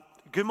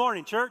Good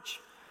morning, church.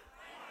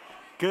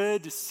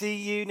 Good to see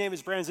you. Name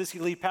is Brandon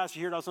Ziski, lead pastor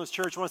here at Osnos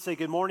Church. I want to say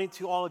good morning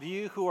to all of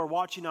you who are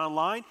watching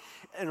online,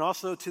 and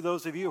also to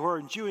those of you who are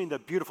enjoying the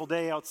beautiful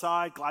day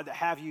outside. Glad to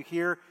have you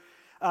here.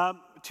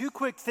 Two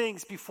quick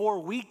things before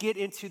we get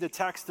into the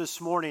text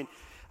this morning.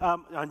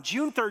 On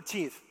June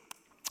 13th,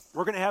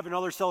 we're going to have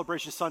another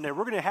Celebration Sunday.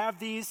 We're going to have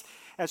these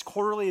as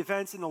quarterly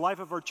events in the life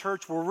of our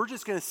church where we're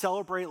just going to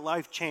celebrate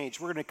life change.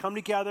 We're going to come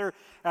together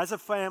as a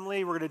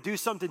family. We're going to do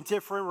something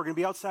different. We're going to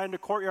be outside in the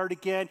courtyard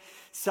again,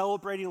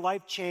 celebrating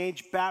life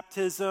change,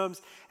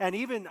 baptisms, and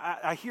even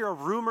I hear a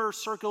rumor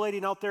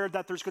circulating out there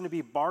that there's going to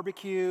be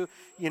barbecue,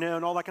 and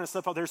all that kind of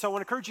stuff out there. So I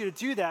want to encourage you to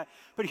do that.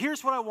 But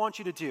here's what I want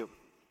you to do,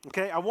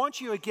 okay? I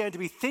want you, again, to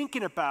be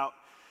thinking about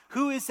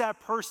who is that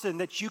person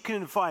that you can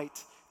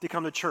invite to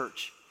come to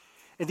church.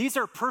 And these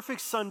are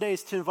perfect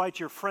Sundays to invite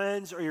your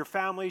friends or your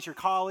families, your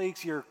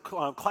colleagues, your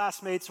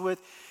classmates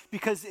with,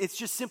 because it's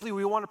just simply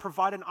we want to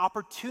provide an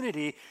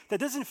opportunity that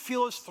doesn't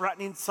feel as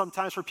threatening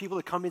sometimes for people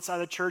to come inside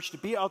the church, to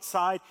be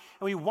outside,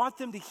 and we want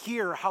them to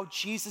hear how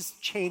Jesus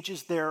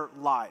changes their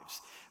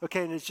lives.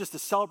 Okay, and it's just to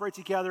celebrate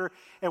together.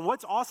 And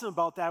what's awesome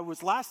about that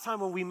was last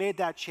time when we made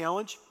that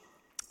challenge,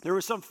 there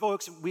were some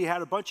folks, we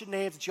had a bunch of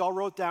names that y'all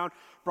wrote down,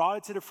 brought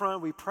it to the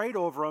front, we prayed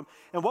over them.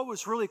 And what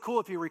was really cool,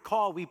 if you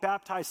recall, we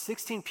baptized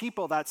 16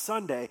 people that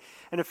Sunday.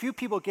 And a few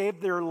people gave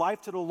their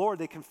life to the Lord.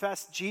 They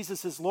confessed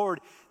Jesus as Lord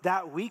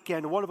that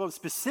weekend. One of them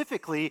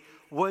specifically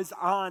was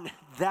on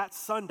that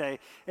Sunday.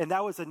 And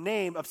that was a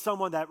name of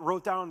someone that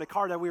wrote down on the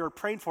card that we were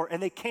praying for.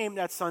 And they came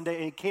that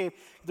Sunday and gave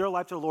their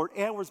life to the Lord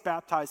and was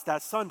baptized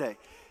that Sunday.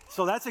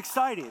 So that's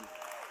exciting.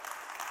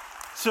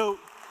 So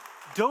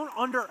don't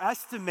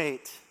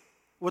underestimate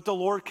what the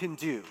Lord can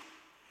do.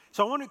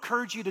 So I want to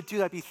encourage you to do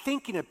that. Be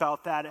thinking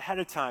about that ahead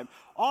of time.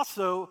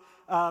 Also,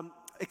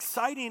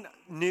 exciting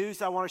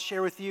news I want to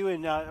share with you,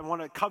 and I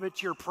want to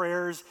covet your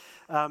prayers.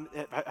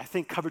 I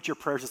think covet your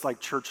prayers is like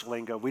church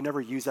lingo. We never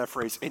use that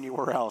phrase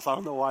anywhere else. I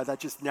don't know why that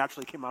just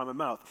naturally came out of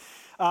my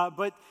mouth.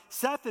 But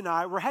Seth and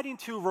I, we're heading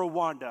to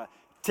Rwanda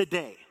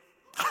today.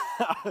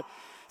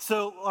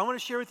 So I want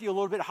to share with you a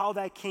little bit how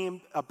that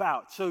came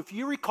about. So if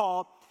you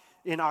recall,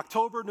 in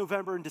October,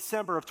 November, and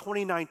December of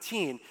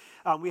 2019,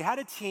 we had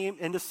a team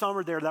in the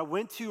summer there that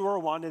went to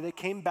Rwanda. They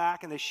came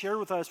back and they shared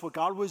with us what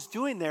God was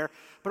doing there,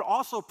 but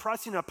also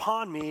pressing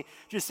upon me,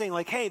 just saying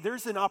like, hey,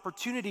 there's an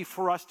opportunity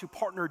for us to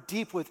partner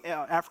deep with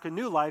African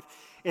New Life.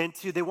 And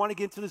they want to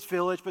get into this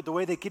village, but the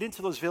way they get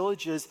into those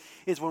villages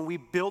is when we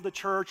build a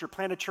church or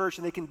plant a church,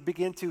 and they can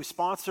begin to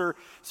sponsor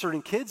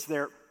certain kids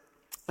there.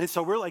 And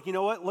so we're like, you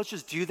know what, let's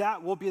just do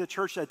that. We'll be the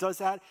church that does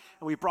that.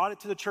 And we brought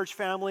it to the church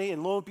family,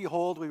 and lo and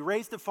behold, we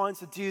raised the funds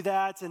to do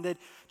that. And then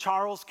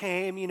Charles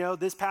came,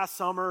 this past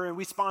summer, and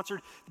we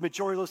sponsored the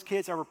majority of those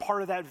kids that were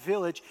part of that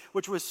village,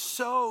 which was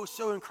so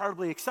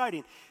incredibly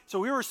exciting. So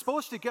we were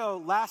supposed to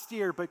go last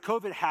year, but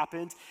COVID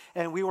happened,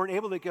 and we weren't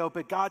able to go,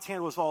 but God's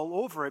hand was all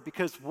over it,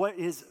 because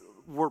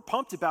we're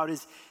pumped about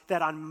is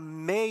that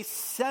on May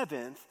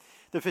 7th,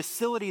 the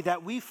facility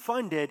that we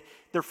funded,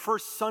 their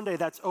first Sunday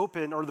that's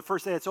open, or the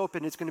first day that's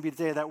open, it's going to be the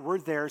day that we're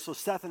there. So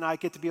Seth and I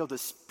get to be able to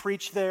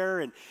preach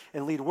there and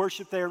lead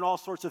worship there and all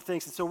sorts of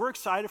things. And so we're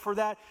excited for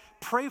that.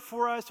 Pray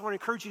for us. I want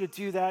to encourage you to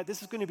do that.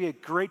 This is going to be a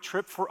great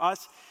trip for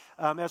us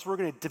as we're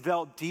going to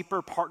develop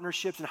deeper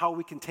partnerships and how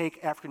we can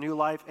take African New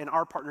Life and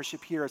our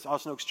partnership here as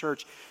Austin Oaks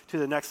Church to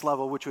the next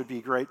level, which would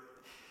be great.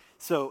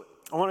 So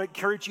I want to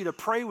encourage you to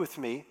pray with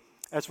me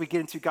as we get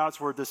into God's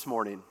Word this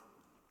morning.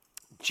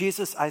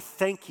 Jesus, I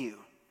thank you.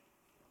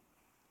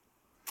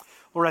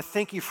 Lord, I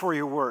thank you for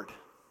your word.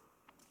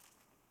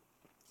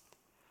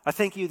 I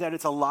thank you that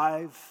it's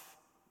alive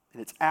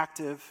and it's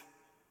active.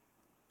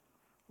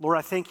 Lord,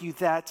 I thank you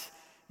that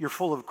you're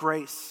full of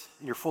grace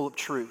and you're full of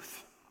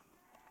truth.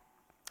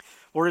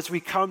 Lord, as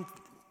we come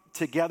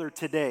together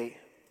today,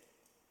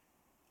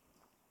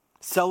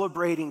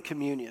 celebrating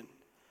communion,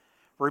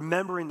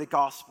 remembering the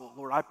gospel,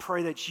 Lord, I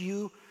pray that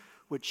you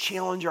would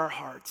challenge our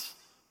hearts.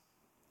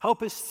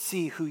 Help us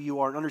see who you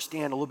are and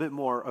understand a little bit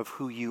more of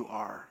who you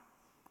are.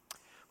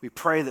 We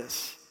pray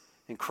this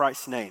in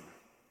Christ's name.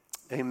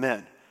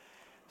 Amen.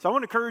 So I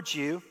want to encourage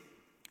you,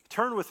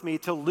 turn with me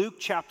to Luke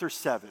chapter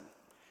 7.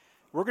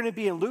 We're going to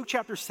be in Luke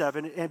chapter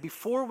 7, and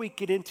before we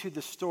get into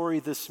the story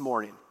this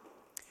morning,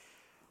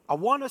 I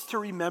want us to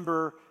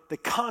remember the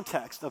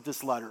context of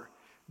this letter.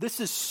 This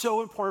is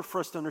so important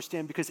for us to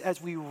understand, because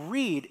as we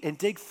read and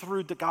dig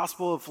through the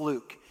Gospel of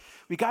Luke,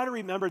 we got to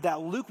remember that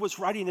Luke was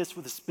writing this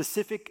with a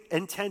specific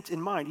intent in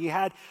mind. He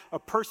had a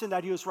person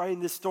that he was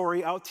writing this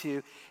story out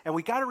to, and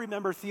we got to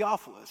remember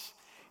Theophilus.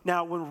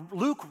 Now, when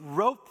Luke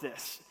wrote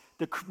this,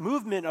 the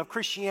movement of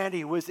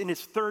Christianity was in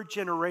its third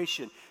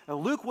generation. And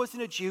Luke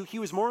wasn't a Jew. He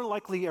was more than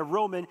likely a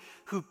Roman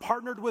who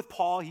partnered with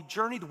Paul. He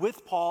journeyed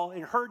with Paul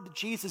and heard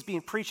Jesus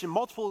being preached in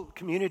multiple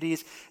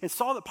communities and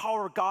saw the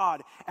power of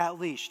God at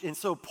least. And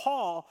so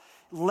Paul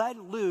led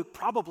Luke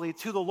probably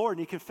to the Lord,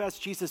 and he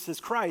confessed Jesus as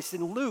Christ.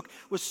 And Luke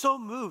was so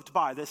moved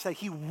by this that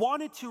he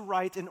wanted to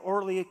write an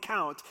early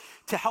account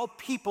to help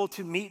people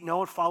to meet,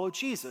 know, and follow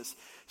Jesus.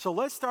 So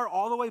let's start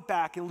all the way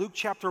back in Luke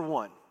chapter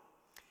 1.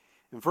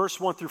 In verse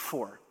 1 through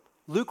 4,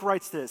 Luke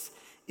writes this,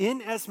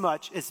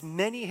 "Inasmuch as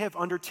many have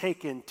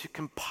undertaken to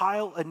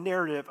compile a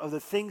narrative of the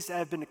things that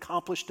have been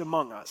accomplished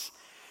among us,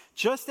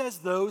 just as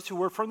those who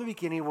were from the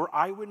beginning were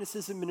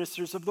eyewitnesses and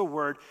ministers of the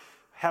word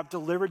have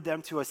delivered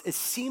them to us, it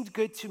seemed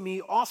good to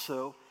me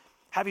also,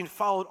 having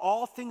followed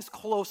all things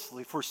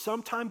closely for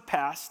some time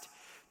past,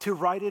 to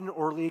write an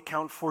orderly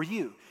account for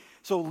you."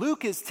 So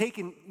Luke is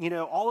taking,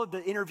 all of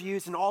the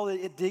interviews and all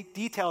the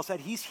details that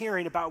he's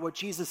hearing about what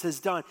Jesus has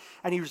done,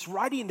 and he's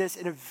writing this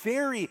in a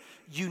very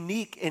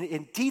unique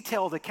and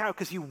detailed account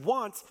because he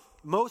wants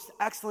most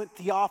excellent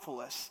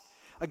Theophilus,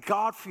 a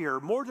God-fearer,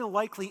 more than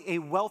likely a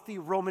wealthy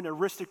Roman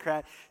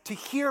aristocrat, to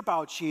hear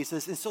about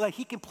Jesus, and so that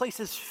he can place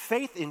his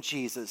faith in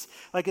Jesus,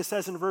 like it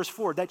says in verse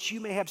 4, that you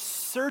may have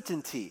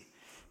certainty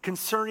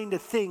concerning the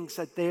things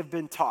that they have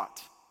been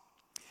taught.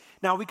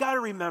 Now, we got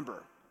to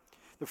remember,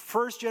 the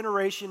first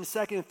generation,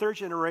 second, and third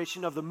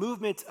generation of the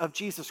movement of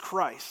Jesus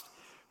Christ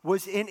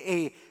was in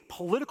a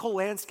political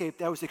landscape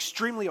that was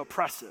extremely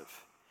oppressive,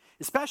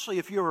 especially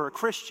if you were a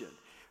Christian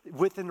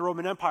within the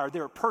Roman Empire.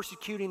 They were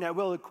persecuting at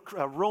will.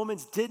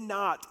 Romans did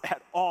not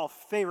at all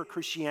favor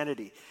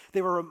Christianity.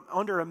 They were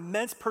under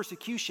immense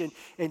persecution,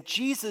 and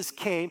Jesus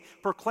came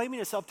proclaiming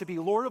himself to be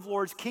Lord of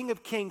Lords, King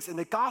of Kings, and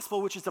the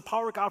gospel, which is the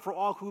power of God for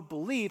all who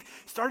believe,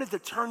 started to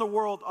turn the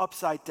world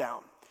upside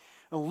down.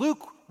 And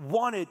Luke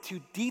wanted to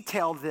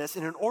detail this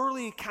in an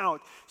orderly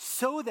account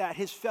so that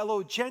his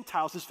fellow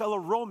Gentiles, his fellow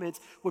Romans,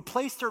 would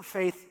place their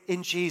faith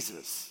in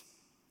Jesus.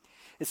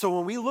 And so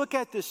when we look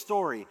at this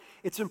story,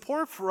 it's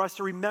important for us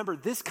to remember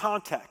this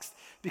context,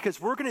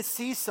 because we're going to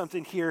see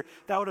something here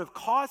that would have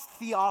caused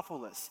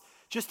Theophilus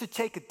just to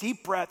take a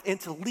deep breath and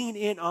to lean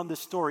in on this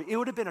story. It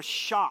would have been a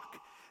shock,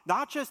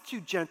 not just to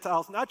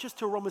Gentiles, not just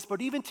to Romans,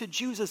 but even to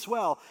Jews as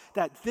well,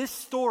 that this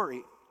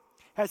story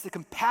has the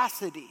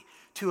capacity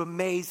to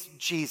amaze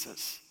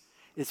Jesus.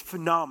 It's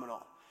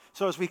phenomenal.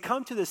 So as we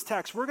come to this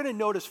text, we're going to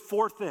notice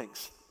four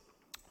things.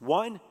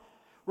 One,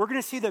 we're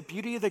going to see the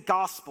beauty of the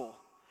gospel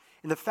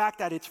and the fact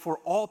that it's for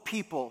all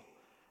people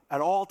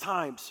at all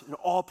times, in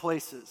all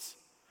places.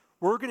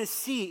 We're going to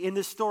see in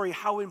this story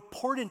how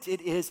important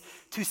it is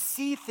to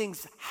see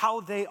things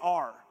how they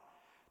are,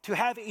 to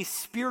have a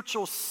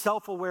spiritual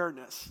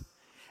self-awareness.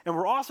 And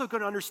we're also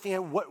going to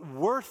understand what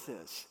worth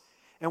is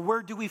and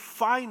where do we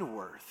find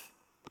worth.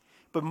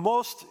 But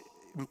most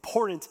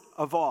important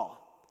of all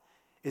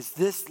is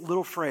this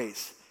little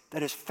phrase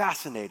that is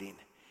fascinating,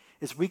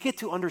 is we get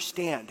to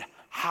understand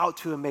how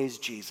to amaze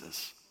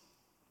Jesus.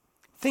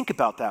 Think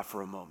about that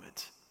for a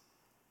moment.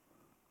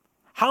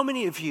 How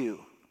many of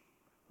you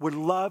would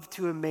love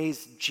to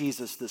amaze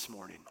Jesus this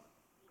morning?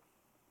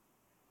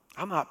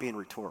 I'm not being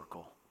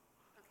rhetorical.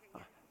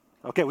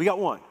 Okay, we got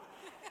one.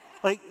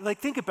 Like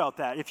think about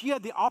that. If you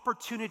had the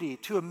opportunity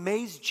to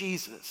amaze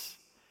Jesus,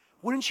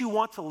 wouldn't you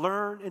want to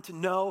learn and to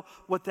know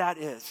what that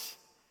is?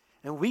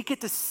 And we get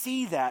to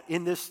see that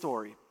in this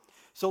story.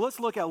 So let's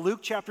look at Luke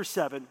chapter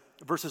 7,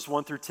 verses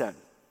 1 through 10.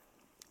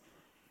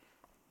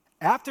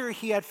 After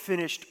he had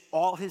finished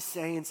all his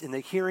sayings in the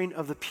hearing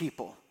of the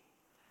people,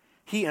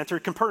 he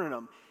entered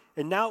Capernaum.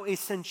 And now a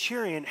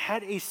centurion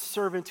had a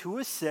servant who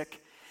was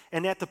sick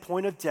and at the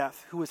point of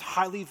death, who was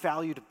highly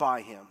valued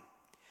by him.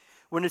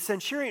 When the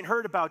centurion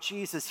heard about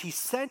Jesus, he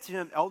sent to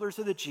him elders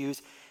of the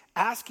Jews,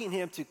 asking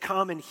him to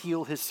come and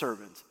heal his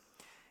servant.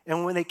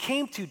 And when they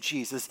came to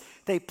Jesus,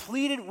 they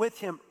pleaded with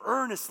him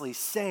earnestly,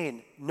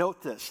 saying,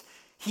 note this,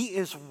 he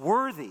is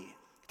worthy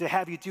to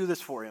have you do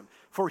this for him,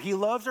 for he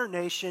loves our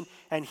nation,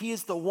 and he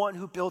is the one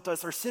who built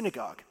us our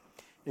synagogue.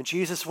 And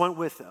Jesus went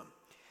with them.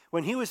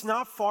 When he was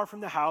not far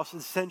from the house,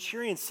 the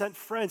centurion sent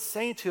friends,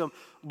 saying to him,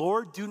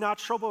 Lord, do not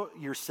trouble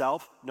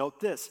yourself, note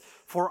this,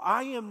 for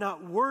I am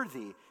not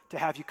worthy to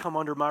have you come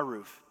under my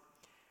roof.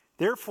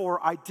 Therefore,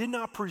 I did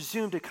not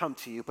presume to come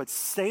to you, but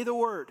say the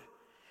word,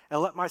 and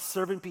let my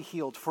servant be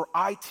healed. For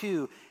I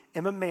too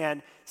am a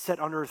man set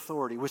under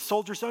authority, with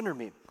soldiers under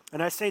me.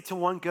 And I say to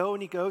one, go,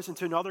 and he goes, and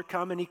to another,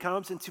 come, and he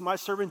comes, and to my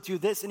servant, do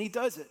this, and he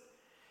does it.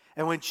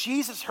 And when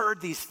Jesus heard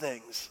these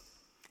things,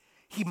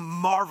 he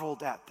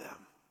marveled at them.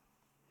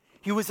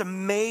 He was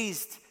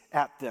amazed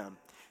at them,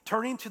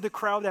 turning to the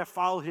crowd that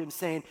followed him,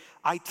 saying,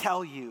 I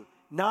tell you,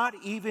 not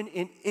even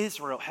in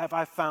Israel have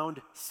I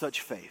found such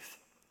faith.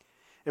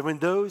 And when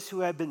those who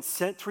had been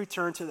sent to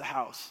return to the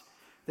house,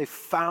 they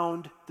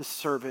found the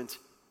servant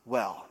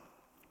well.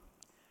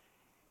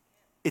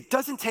 It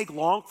doesn't take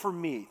long for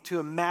me to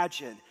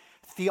imagine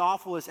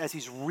Theophilus, as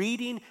he's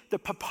reading the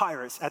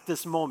papyrus at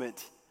this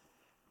moment,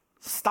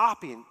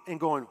 stopping and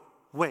going,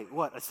 wait,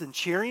 what, a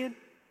centurion?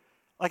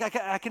 Like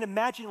I can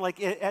imagine,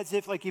 as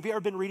if have you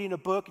ever been reading a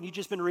book and you've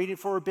just been reading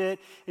for a bit,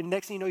 and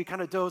next thing you know, you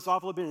kind of doze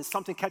off a little bit and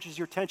something catches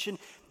your attention?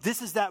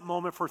 This is that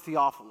moment for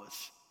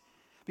Theophilus.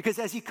 Because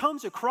as he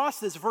comes across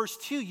this, verse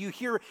 2, you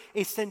hear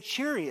a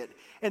centurion,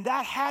 and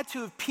that had to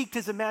have piqued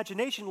his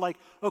imagination, like,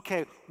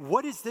 okay,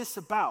 what is this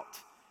about?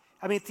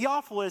 I mean,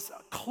 Theophilus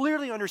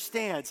clearly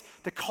understands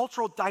the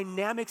cultural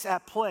dynamics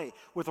at play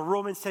with the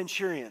Roman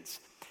centurions.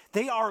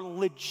 They are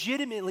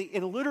legitimately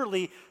and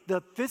literally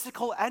the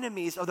physical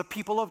enemies of the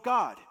people of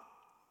God.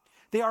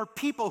 They are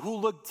people who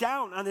look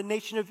down on the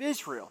nation of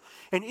Israel.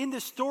 And in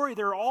this story,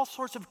 there are all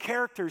sorts of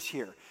characters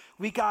here.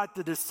 We got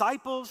the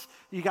disciples.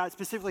 You got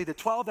specifically the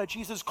 12 that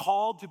Jesus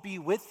called to be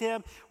with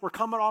him. We're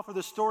coming off of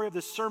the story of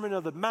the Sermon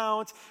on the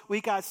Mount.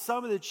 We got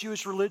some of the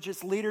Jewish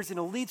religious leaders and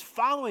elites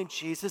following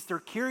Jesus. They're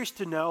curious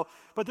to know.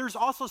 But there's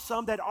also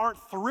some that aren't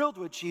thrilled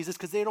with Jesus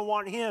because they don't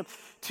want him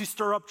to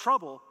stir up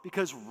trouble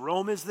because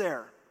Rome is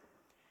there.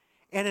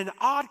 And an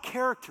odd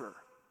character,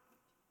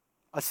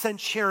 a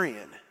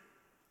centurion.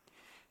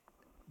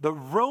 The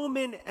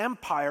Roman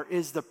Empire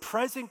is the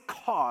present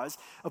cause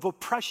of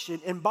oppression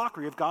and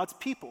mockery of God's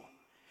people.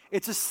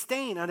 It's a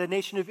stain on the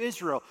nation of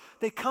Israel.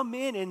 They come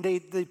in and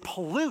they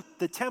pollute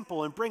the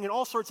temple and bring in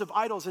all sorts of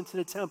idols into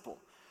the temple.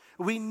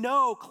 We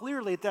know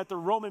clearly that the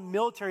Roman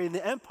military and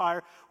the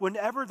empire,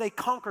 whenever they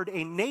conquered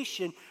a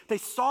nation, they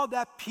saw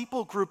that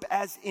people group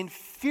as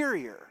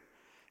inferior.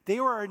 They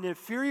were an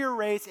inferior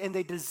race and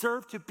they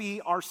deserved to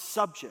be our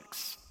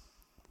subjects.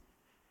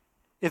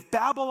 If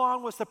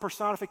Babylon was the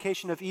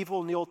personification of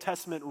evil in the Old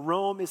Testament,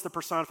 Rome is the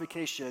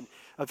personification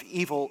of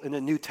evil in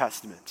the New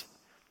Testament.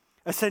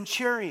 A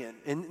centurion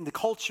in the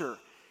culture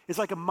is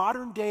like a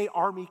modern-day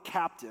army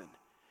captain.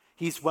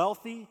 He's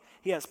wealthy,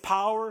 he has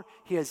power,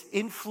 he has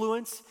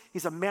influence,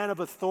 he's a man of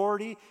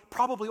authority,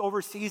 probably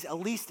oversees at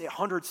least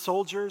 100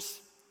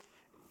 soldiers.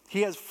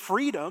 He has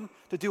freedom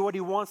to do what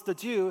he wants to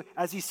do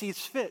as he sees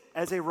fit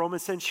as a Roman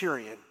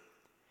centurion.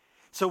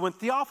 So when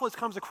Theophilus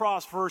comes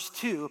across verse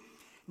 2,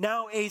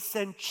 now a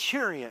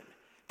centurion,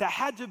 that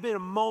had to have been a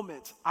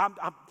moment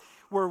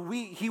where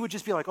he would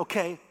just be like,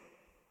 okay,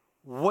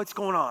 what's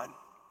going on?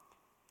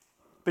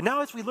 But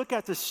now as we look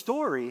at the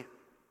story,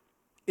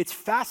 it's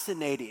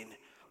fascinating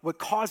what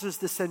causes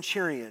the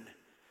centurion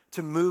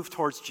to move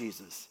towards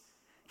Jesus.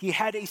 He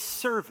had a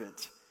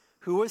servant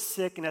who was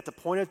sick and at the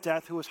point of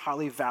death who was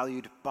highly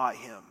valued by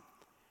him.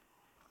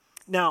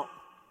 Now,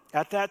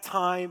 at that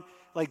time,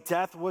 like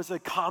death was a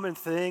common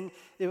thing.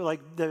 It was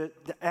like the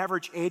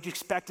average age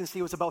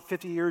expectancy was about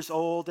 50 years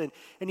old, and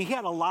he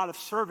had a lot of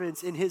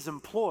servants in his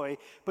employ,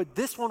 but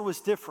this one was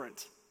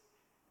different.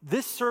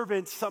 This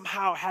servant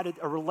somehow had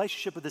a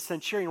relationship with the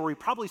centurion where he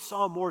probably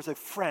saw him more as a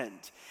friend.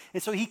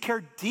 And so he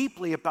cared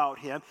deeply about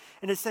him.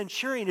 And the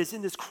centurion is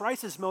in this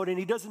crisis mode and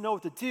he doesn't know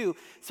what to do.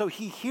 So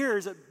he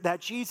hears that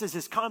Jesus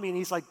is coming and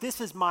he's like,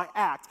 this is my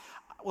act.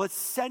 Let's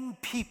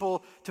send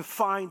people to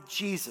find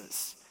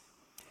Jesus.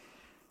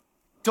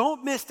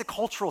 Don't miss the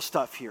cultural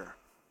stuff here.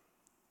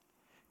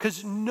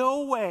 Because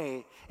no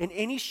way in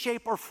any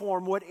shape or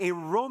form would a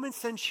Roman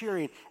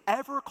centurion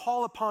ever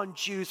call upon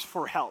Jews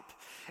for help.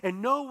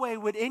 And no way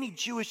would any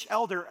Jewish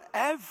elder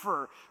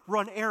ever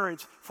run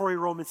errands for a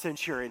Roman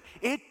centurion.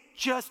 It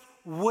just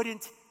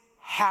wouldn't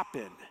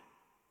happen.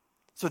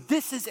 So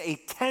this is a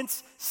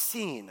tense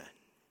scene.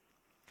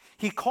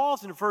 He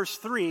calls in verse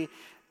 3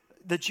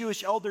 the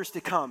Jewish elders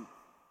to come.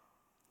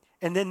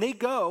 And then they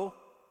go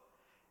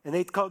and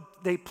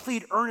they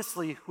plead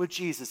earnestly with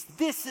Jesus.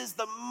 This is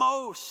the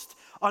most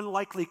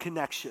unlikely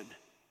connection.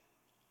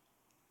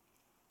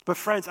 But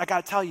friends, I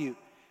got to tell you,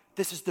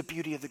 this is the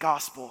beauty of the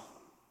gospel.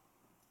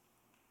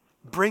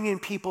 Bringing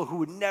people who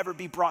would never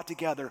be brought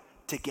together.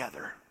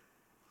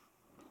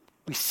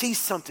 We see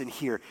something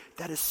here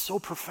that is so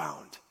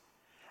profound.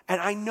 And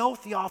I know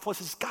Theophilus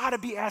has got to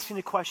be asking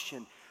the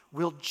question,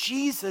 will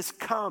Jesus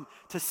come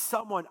to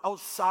someone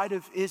outside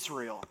of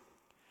Israel?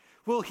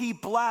 Will he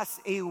bless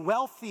a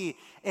wealthy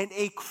and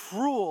a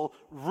cruel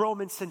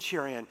Roman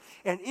centurion?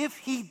 And if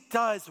he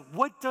does,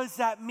 what does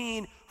that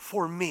mean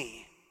for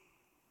me?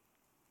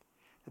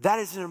 That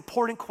is an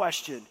important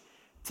question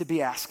to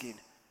be asking.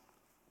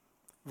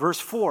 Verse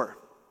 4.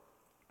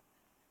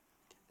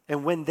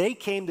 And when they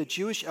came, the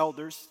Jewish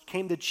elders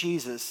came to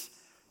Jesus,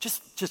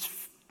 just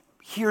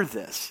hear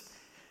this.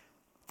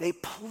 They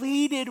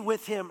pleaded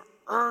with him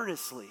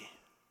earnestly.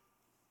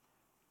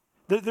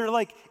 They're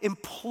like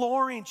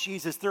imploring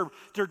Jesus. They're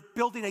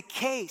building a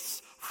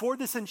case for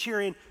the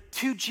centurion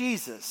to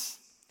Jesus,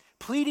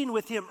 pleading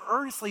with him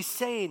earnestly,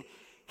 saying,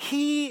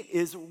 he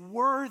is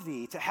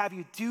worthy to have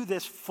you do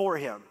this for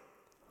him.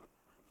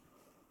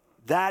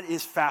 That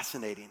is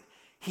fascinating.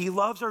 He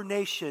loves our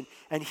nation,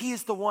 and he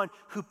is the one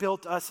who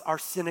built us our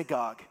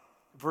synagogue.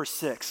 Verse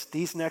 6,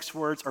 these next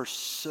words are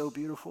so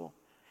beautiful.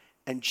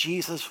 And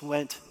Jesus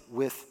went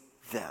with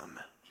them.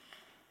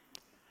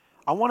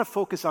 I want to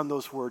focus on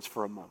those words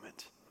for a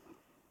moment.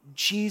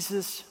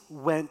 Jesus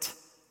went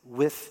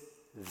with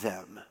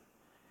them.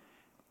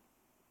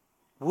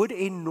 Would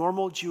a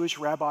normal Jewish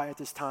rabbi at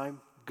this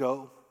time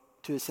go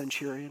to a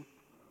centurion?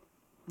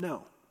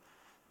 No.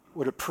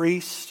 Would a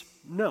priest?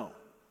 No.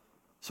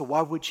 So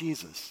why would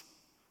Jesus?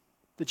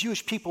 The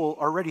Jewish people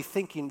are already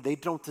thinking they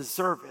don't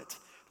deserve it.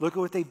 Look at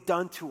what they've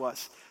done to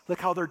us. Look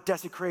how they're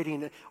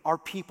desecrating our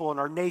people and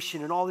our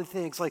nation and all the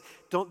things.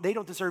 They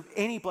don't deserve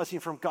any blessing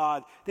from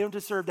God. They don't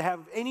deserve to have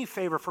any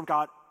favor from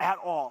God at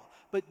all.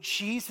 But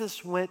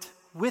Jesus went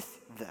with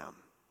them.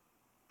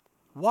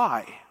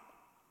 Why?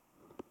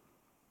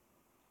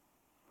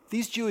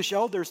 These Jewish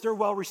elders, they're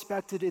well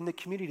respected in the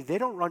community. They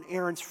don't run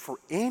errands for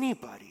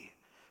anybody.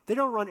 They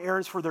don't run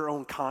errands for their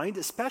own kind,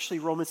 especially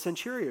Roman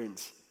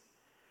centurions.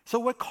 So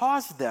what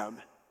caused them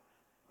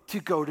to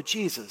go to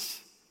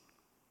Jesus?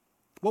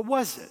 What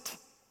was it?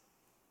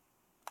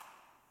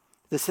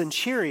 The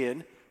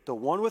centurion, the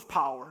one with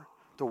power,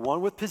 the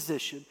one with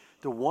position,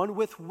 the one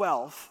with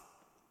wealth,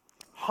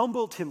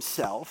 humbled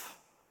himself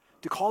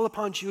to call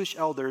upon Jewish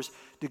elders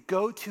to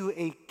go to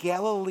a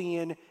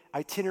Galilean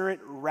itinerant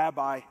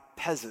rabbi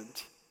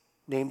peasant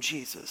named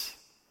Jesus.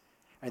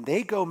 And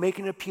they go make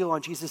an appeal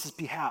on Jesus'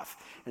 behalf.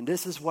 And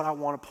this is what I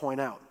want to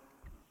point out.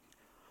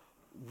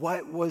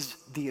 What was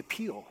the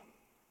appeal?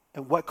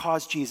 And what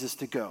caused Jesus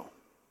to go?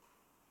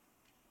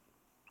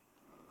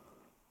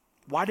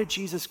 Why did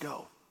Jesus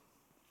go?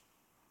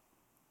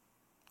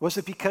 Was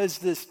it because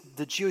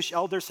the Jewish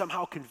elder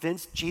somehow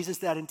convinced Jesus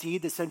that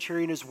indeed the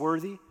centurion is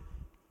worthy?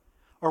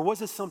 Or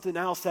was it something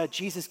else, that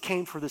Jesus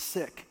came for the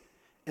sick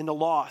and the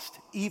lost,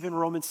 even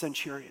Roman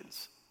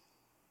centurions?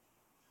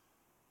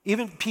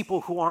 Even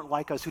people who aren't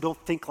like us, who don't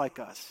think like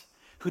us,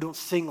 who don't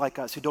sing like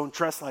us, who don't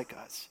dress like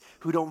us,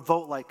 who don't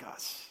vote like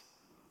us.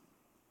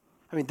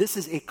 I mean, this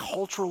is a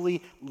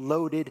culturally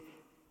loaded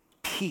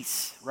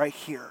piece right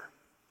here.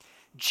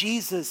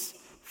 Jesus,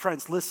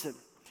 friends, listen.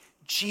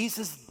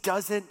 Jesus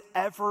doesn't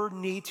ever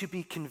need to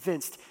be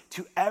convinced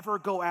to ever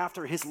go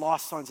after his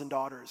lost sons and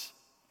daughters.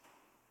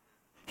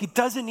 He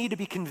doesn't need to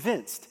be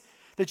convinced.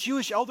 The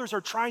Jewish elders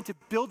are trying to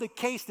build a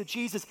case that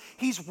Jesus,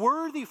 he's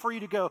worthy for you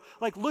to go.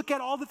 Like, look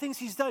at all the things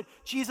he's done.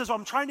 Jesus,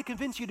 I'm trying to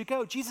convince you to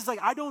go. Jesus, like,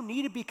 I don't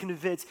need to be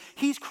convinced.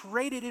 He's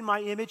created in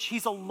my image.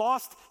 He's a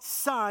lost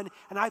son,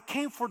 and I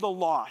came for the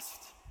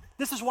lost.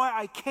 This is why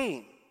I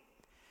came.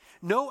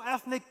 No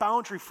ethnic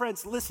boundary.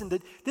 Friends,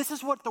 listen, this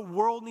is what the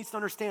world needs to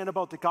understand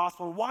about the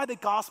gospel and why the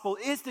gospel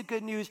is the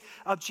good news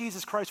of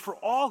Jesus Christ for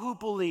all who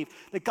believe.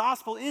 The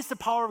gospel is the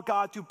power of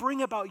God to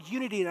bring about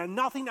unity that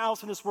nothing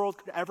else in this world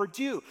could ever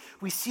do.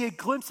 We see a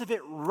glimpse of it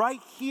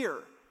right here.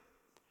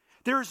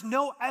 There is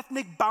no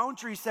ethnic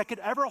boundaries that could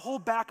ever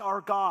hold back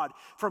our God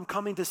from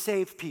coming to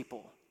save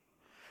people.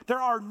 There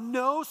are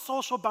no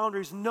social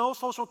boundaries, no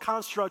social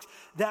constructs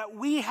that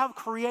we have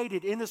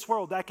created in this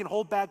world that can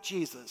hold back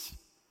Jesus.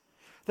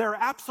 There are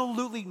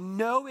absolutely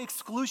no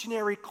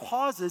exclusionary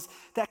clauses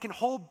that can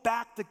hold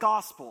back the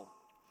gospel.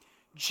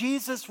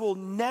 Jesus will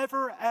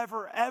never,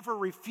 ever, ever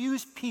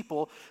refuse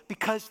people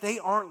because they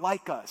aren't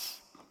like us.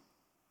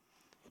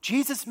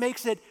 Jesus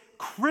makes it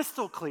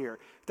crystal clear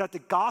that the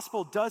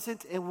gospel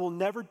doesn't and will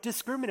never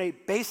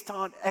discriminate based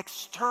on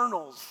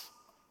externals,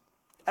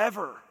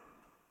 ever.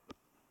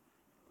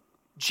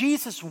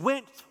 Jesus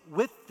went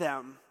with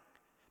them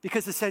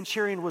because the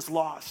centurion was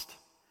lost.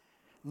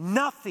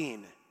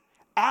 Nothing,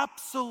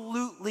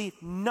 absolutely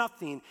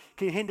nothing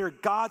can hinder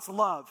God's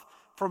love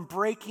from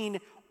breaking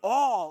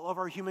all of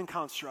our human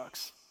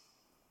constructs.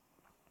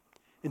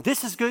 And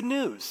this is good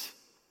news.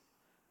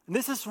 And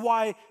this is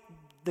why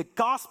the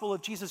gospel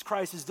of Jesus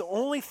Christ is the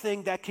only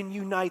thing that can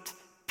unite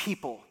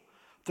people.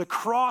 The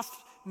cross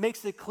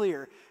makes it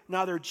clear.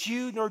 Neither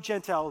Jew nor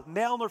Gentile,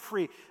 male nor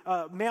free,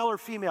 male or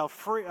female,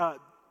 free,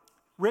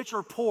 rich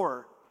or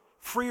poor,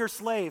 free or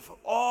slave,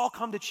 all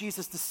come to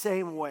Jesus the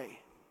same way.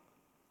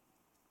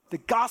 The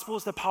gospel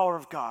is the power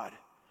of God.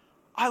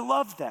 I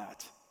love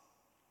that.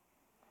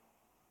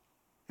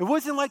 It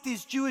wasn't like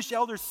these Jewish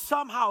elders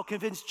somehow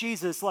convinced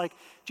Jesus, like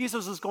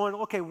Jesus was going,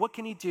 okay, what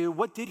can he do?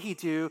 What did he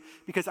do?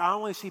 Because I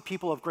only see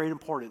people of great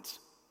importance.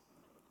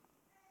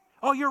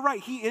 Oh, you're right,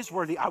 he is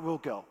worthy, I will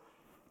go.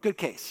 Good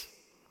case.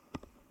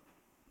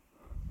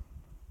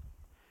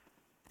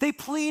 They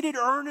pleaded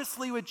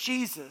earnestly with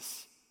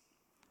Jesus.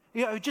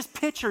 You know, just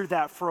picture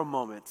that for a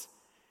moment.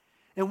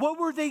 And what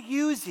were they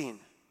using?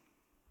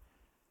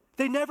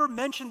 They never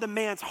mentioned the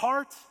man's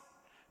heart.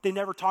 They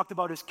never talked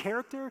about his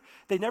character.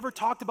 They never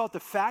talked about the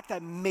fact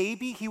that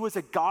maybe he was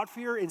a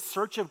God-fearer in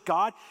search of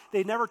God.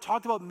 They never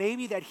talked about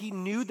maybe that he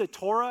knew the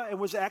Torah and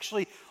was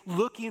actually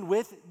looking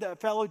with the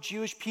fellow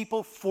Jewish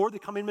people for the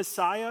coming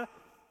Messiah.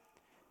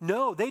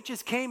 No, they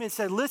just came and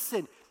said,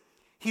 listen,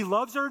 he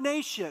loves our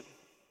nation.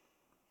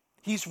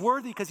 He's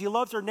worthy because he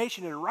loves our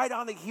nation. And right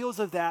on the heels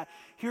of that,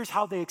 here's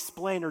how they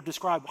explain or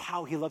describe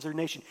how he loves our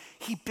nation.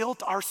 He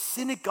built our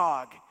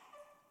synagogue.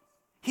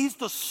 He's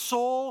the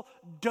sole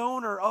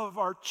donor of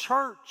our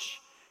church.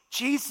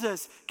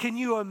 Jesus, can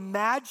you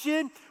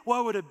imagine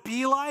what would it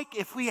be like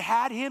if we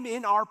had him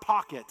in our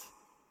pocket?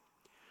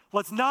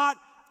 Let's not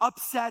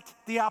upset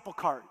the apple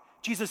cart.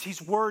 Jesus,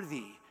 he's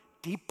worthy.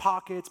 Deep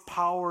pockets,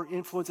 power,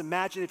 influence.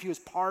 Imagine if he was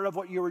part of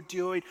what you were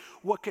doing.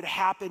 What could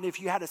happen if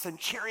you had a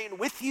centurion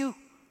with you?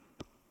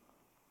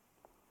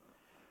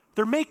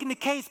 They're making the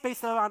case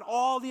based on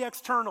all the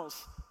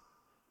externals.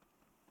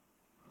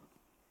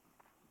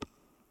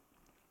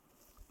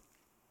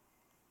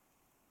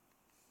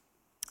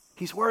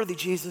 He's worthy,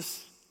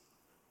 Jesus.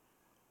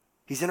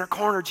 He's in our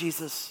corner,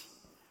 Jesus.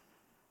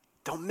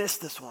 Don't miss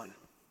this one.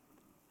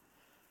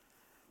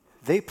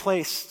 They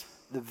placed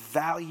the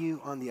value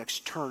on the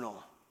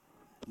external,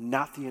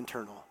 not the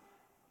internal.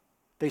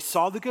 They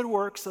saw the good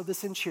works of the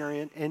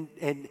centurion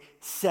and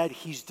said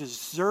he's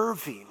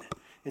deserving.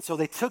 And so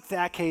they took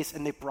that case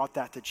and they brought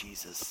that to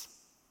Jesus.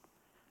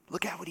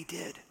 Look at what he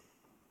did.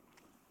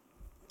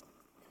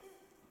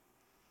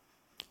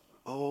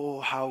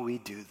 Oh, how we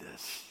do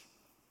this.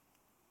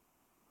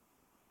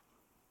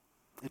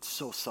 It's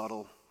so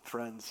subtle,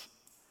 friends.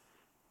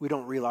 We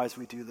don't realize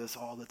we do this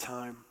all the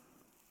time.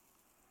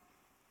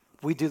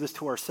 We do this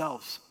to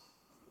ourselves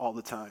all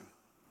the time.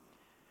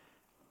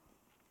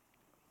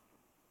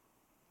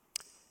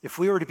 If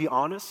we were to be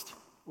honest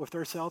with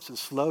ourselves and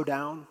slow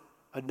down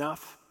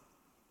enough,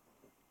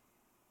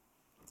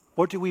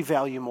 what do we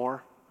value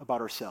more about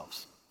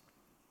ourselves?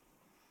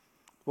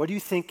 What do you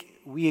think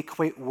we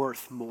equate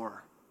worth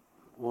more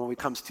when it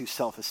comes to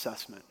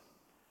self-assessment?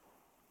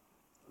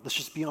 Let's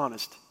just be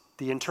honest.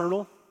 The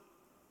internal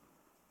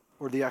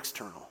or the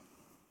external?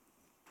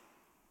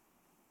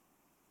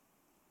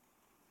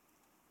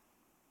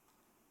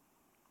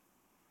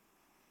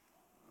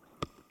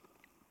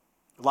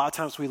 A lot of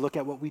times we look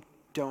at what we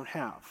don't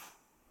have,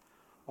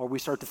 or we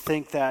start to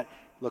think that,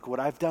 look what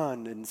I've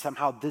done, and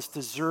somehow this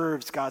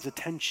deserves God's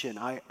attention.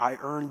 I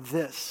earned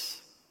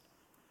this.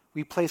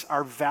 We place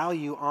our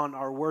value on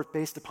our worth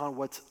based upon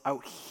what's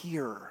out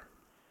here.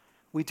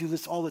 We do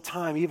this all the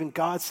time. Even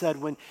God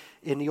said when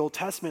in the Old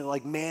Testament,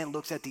 like man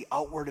looks at the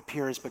outward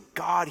appearance, but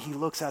God, he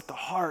looks at the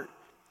heart.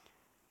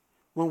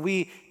 When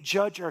we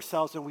judge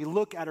ourselves and we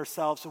look at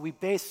ourselves and we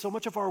base so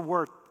much of our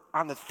worth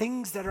on the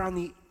things that are on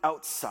the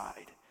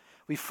outside,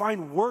 we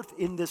find worth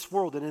in this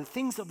world and in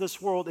things of this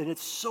world, and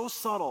it's so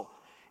subtle,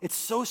 it's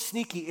so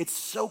sneaky, it's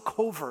so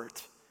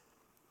covert.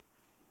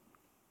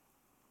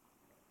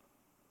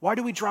 Why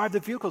do we drive the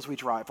vehicles we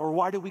drive? Or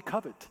why do we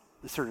covet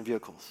the certain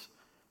vehicles?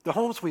 The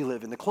homes we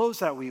live in, the clothes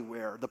that we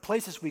wear, the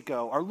places we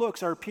go, our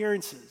looks, our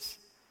appearances,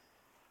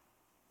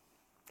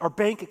 our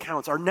bank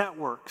accounts, our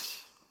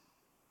networks,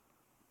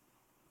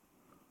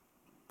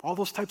 all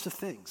those types of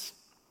things.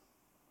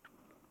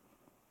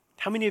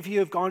 How many of you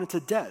have gone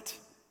into debt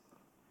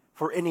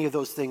for any of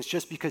those things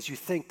just because you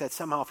think that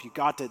somehow if you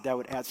got it, that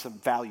would add some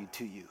value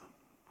to you?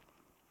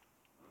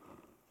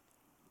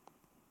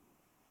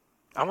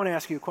 I want to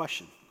ask you a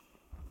question.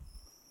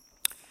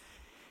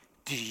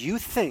 Do you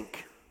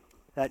think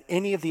that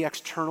any of the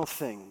external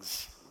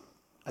things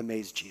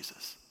amaze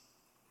Jesus?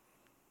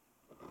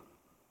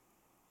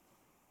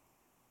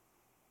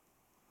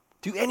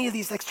 Do any of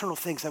these external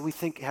things that we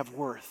think have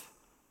worth,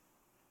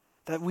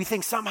 that we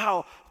think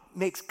somehow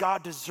makes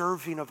God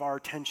deserving of our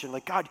attention,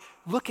 like, God,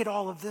 look at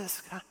all of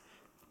this.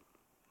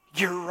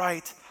 You're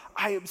right.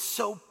 I am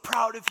so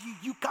proud of you.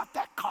 You got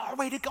that car.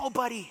 Way to go,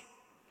 buddy.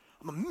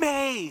 I'm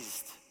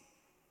amazed.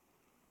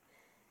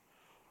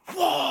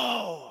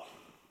 Whoa.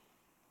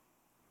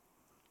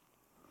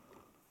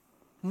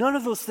 None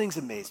of those things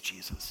amaze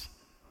Jesus.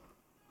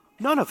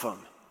 None of them.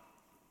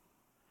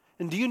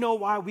 And do you know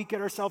why we get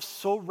ourselves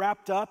so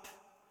wrapped up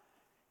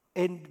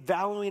in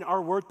valuing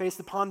our worth based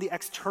upon the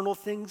external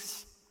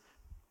things,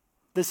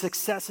 the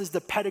successes, the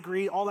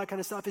pedigree, all that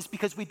kind of stuff? Is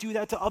because we do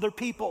that to other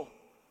people.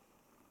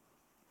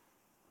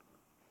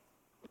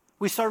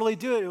 We subtly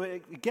do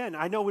it. Again,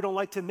 I know we don't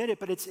like to admit it,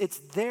 but it's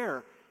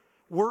there.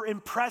 We're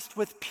impressed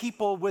with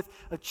people with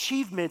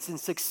achievements and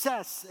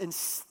success and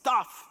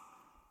stuff.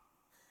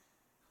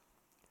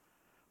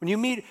 When you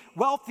meet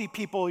wealthy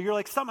people, you're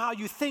like, somehow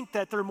you think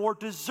that they're more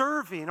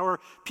deserving, or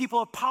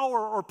people of power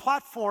or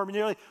platform, and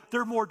you're like,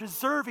 they're more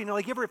deserving. And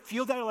like, you ever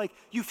feel that? Like,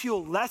 you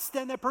feel less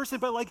than that person?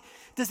 But like,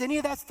 does any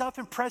of that stuff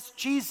impress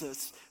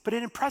Jesus? But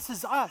it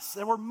impresses us,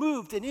 and we're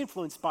moved and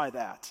influenced by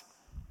that.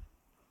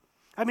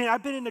 I mean,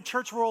 I've been in the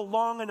church world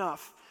long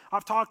enough.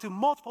 I've talked to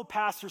multiple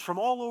pastors from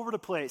all over the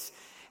place.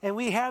 And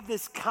we have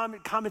this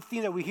common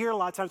theme that we hear a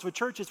lot of times with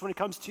churches when it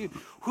comes to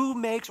who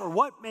makes or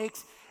what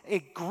makes a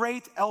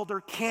great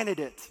elder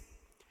candidate.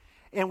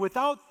 And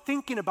without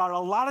thinking about it, a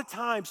lot of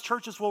times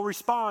churches will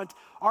respond,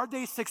 are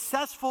they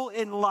successful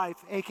in life,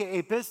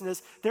 aka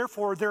business,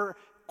 therefore they're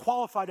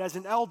qualified as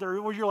an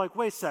elder? Where you're like,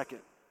 wait a second,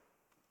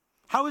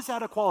 how is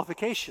that a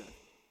qualification?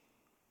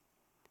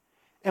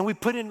 And we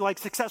put in like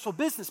successful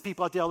business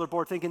people at the elder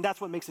board thinking that's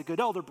what makes a good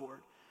elder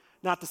board.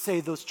 Not to say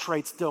those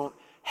traits don't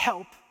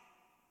help,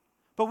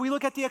 but we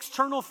look at the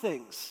external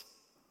things.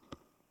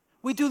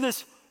 We do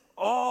this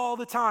all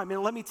the time.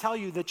 And let me tell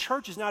you, the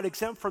church is not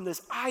exempt from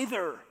this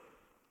either.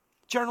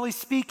 Generally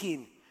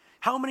speaking,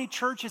 how many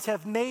churches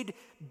have made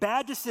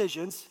bad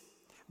decisions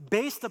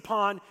based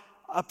upon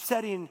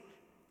upsetting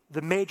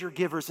the major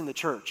givers in the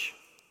church?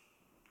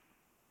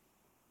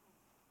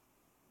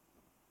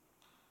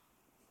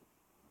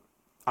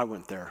 I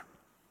went there.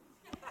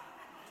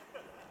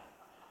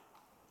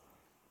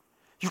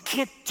 You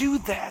can't do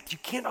that. You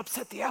can't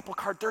upset the apple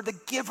cart. They're the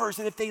givers,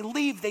 and if they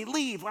leave, they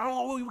leave. I don't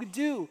know what we would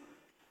do.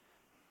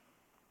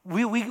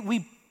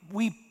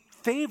 We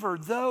favor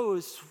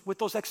those with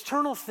those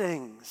external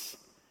things,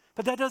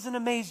 but that doesn't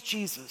amaze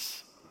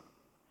Jesus.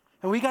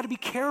 And we got to be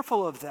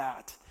careful of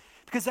that,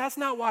 because that's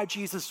not why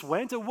Jesus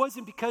went. It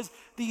wasn't because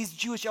these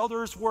Jewish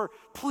elders were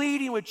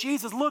pleading with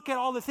Jesus, look at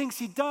all the things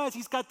he does.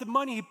 He's got the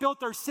money. He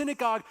built our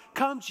synagogue.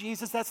 Come,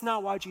 Jesus. That's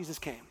not why Jesus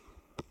came.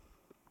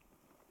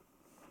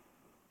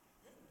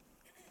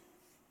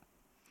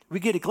 We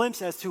get a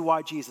glimpse as to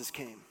why Jesus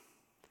came.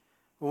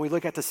 when we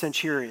look at the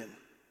centurion.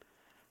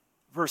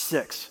 Verse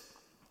 6,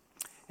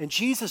 and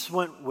Jesus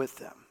went with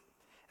them.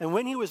 And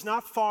when he was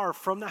not far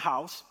from the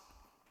house,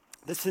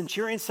 the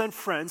centurion sent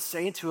friends,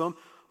 saying to him,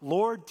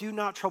 Lord, do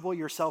not trouble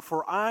yourself,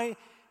 for I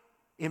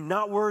am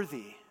not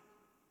worthy.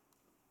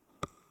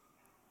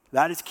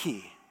 That is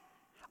key.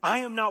 I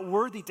am not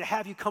worthy to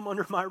have you come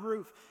under my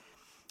roof.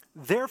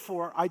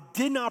 Therefore, I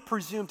did not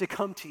presume to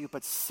come to you,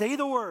 but say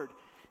the word,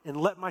 and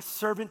let my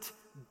servant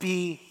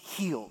be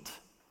healed.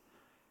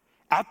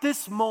 At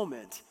this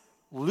moment,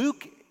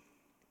 Luke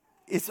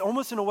is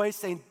almost in a way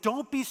saying,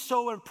 don't be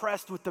so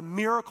impressed with the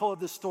miracle of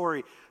the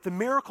story. The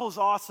miracle is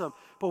awesome,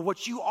 but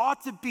what you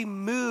ought to be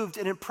moved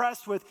and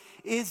impressed with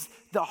is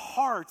the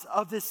heart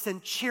of this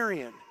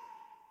centurion.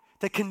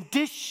 The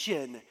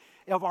condition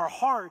of our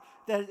heart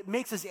that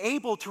makes us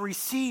able to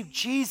receive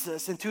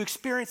Jesus and to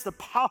experience the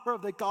power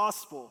of the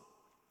gospel.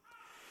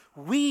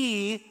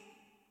 We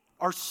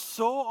are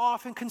so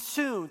often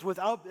consumed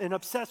and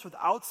obsessed with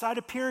outside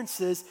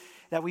appearances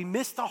that we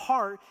miss the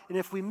heart, and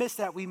if we miss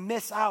that, we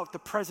miss out the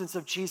presence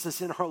of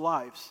Jesus in our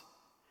lives.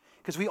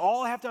 Because we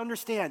all have to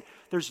understand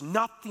there's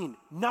nothing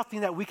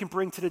that we can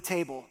bring to the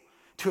table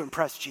to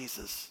impress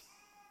Jesus.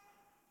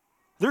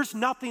 There's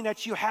nothing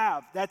that you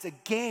have that's a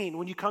gain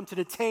when you come to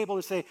the table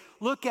to say,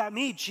 look at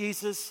me,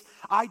 Jesus.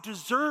 I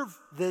deserve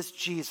this,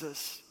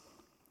 Jesus.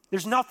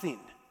 There's nothing.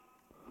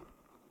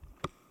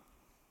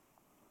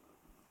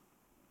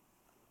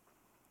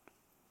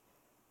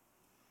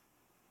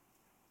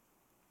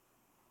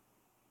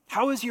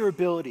 How is your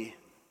ability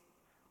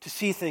to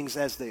see things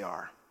as they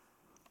are?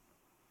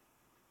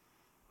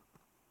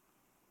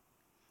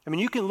 I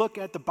mean, you can look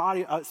at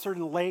a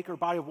certain lake or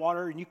body of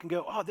water, and you can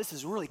go, oh, this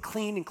is really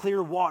clean and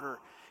clear water,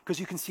 because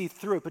you can see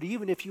through it. But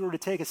even if you were to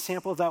take a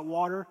sample of that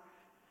water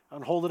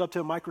and hold it up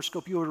to a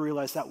microscope, you would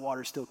realize that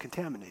water is still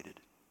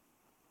contaminated.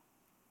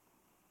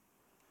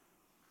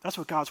 That's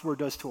what God's word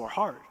does to our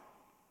heart.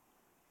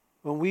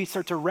 When we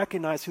start to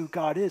recognize who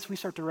God is, we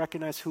start to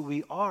recognize who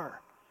we are.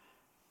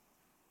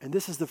 And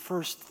this is the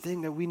first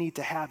thing that we need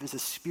to have, is a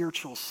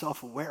spiritual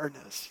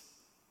self-awareness.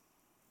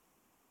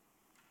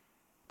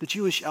 The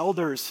Jewish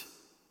elders,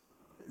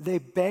 they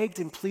begged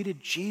and pleaded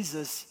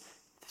Jesus,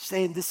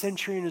 saying the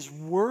centurion is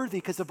worthy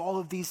because of all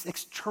of these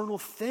external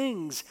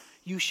things.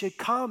 You should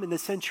come. And the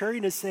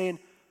centurion is saying,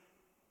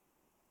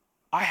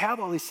 I have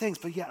all these things,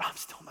 but yet I'm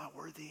still not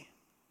worthy.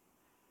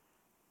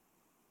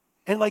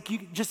 And like, you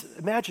just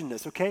imagine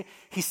this, okay?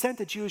 He sent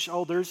the Jewish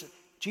elders.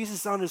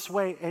 Jesus is on his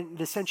way, and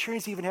the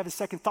centurions even have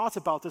second thoughts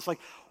about this, like,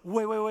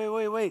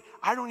 wait.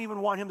 I don't even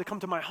want him to come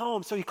to my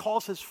home. So he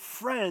calls his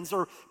friends,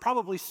 or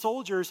probably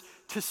soldiers,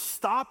 to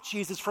stop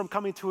Jesus from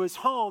coming to his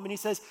home. And he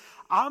says,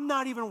 I'm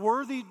not even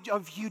worthy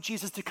of you,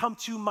 Jesus, to come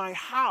to my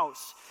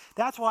house.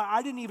 That's why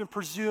I didn't even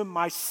presume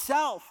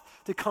myself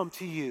to come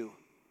to you.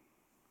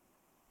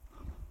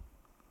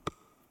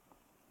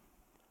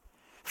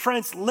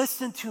 Friends,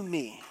 listen to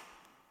me.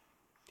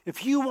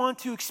 If you want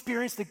to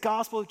experience the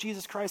gospel of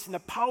Jesus Christ and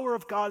the power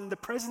of God and the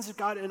presence of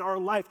God in our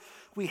life,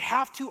 we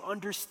have to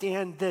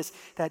understand this,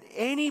 that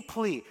any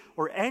plea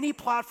or any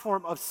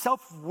platform of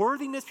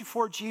self-worthiness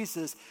before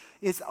Jesus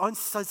is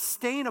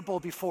unsustainable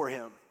before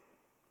him.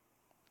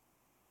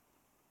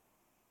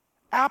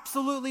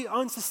 Absolutely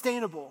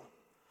unsustainable.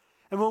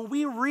 And when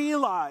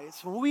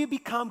we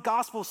become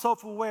gospel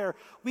self-aware,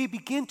 we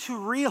begin to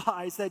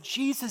realize that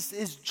Jesus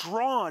is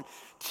drawn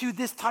to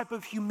this type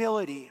of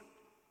humility.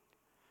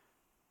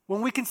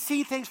 When we can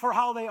see things for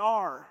how they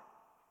are.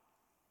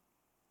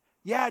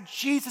 Yeah,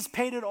 Jesus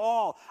paid it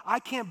all. I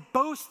can't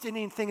boast in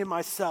anything in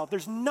myself.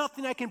 There's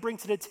nothing I can bring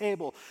to the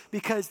table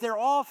because they're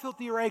all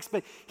filthy rags,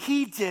 but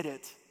he did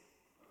it.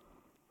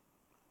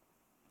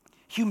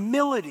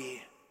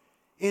 Humility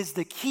is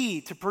the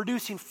key to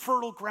producing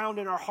fertile ground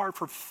in our heart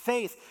for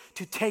faith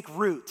to take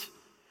root.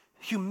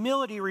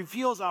 Humility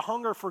reveals a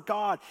hunger for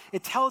God.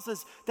 It tells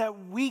us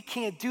that we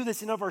can't do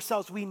this in of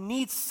ourselves. We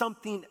need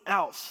something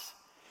else.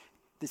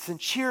 The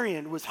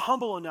centurion was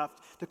humble enough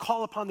to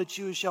call upon the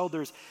Jewish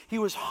elders. He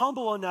was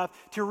humble enough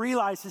to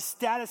realize his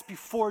status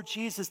before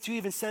Jesus, to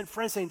even send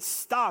friends saying,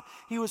 stop.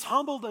 He was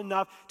humbled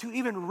enough to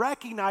even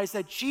recognize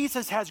that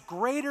Jesus has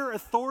greater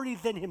authority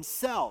than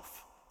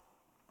himself.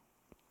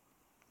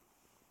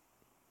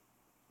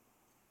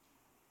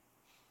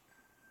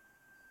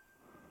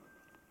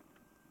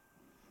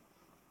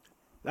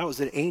 That was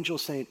an angel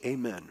saying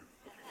amen.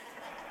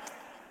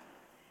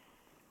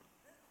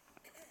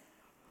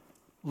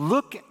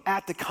 Look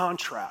at the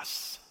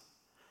contrasts.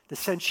 The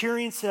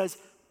centurion says,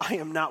 I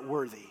am not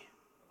worthy.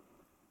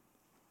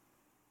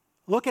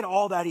 Look at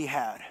all that he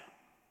had.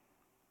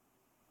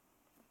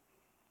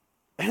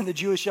 And the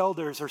Jewish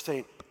elders are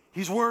saying,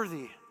 he's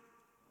worthy.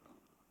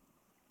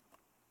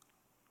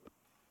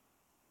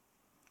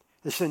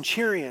 The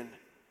centurion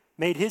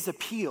made his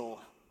appeal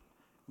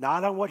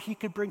not on what he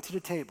could bring to the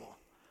table.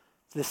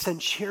 The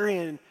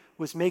centurion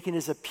was making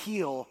his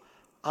appeal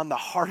on the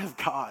heart of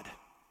God.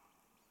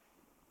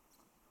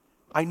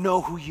 I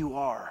know who you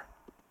are.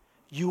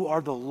 You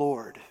are the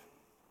Lord.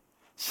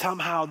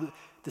 Somehow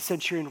the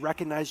centurion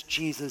recognized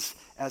Jesus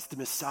as the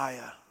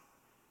Messiah.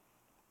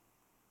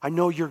 I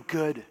know you're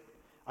good.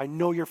 I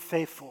know you're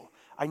faithful.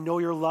 I know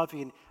you're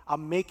loving.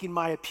 I'm making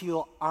my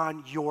appeal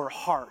on your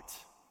heart.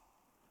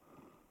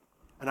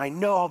 And I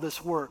know how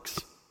this works.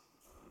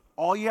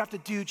 All you have to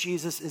do,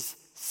 Jesus, is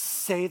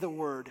say the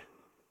word.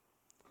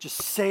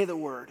 Just say the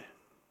word.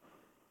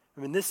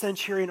 I mean, this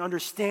centurion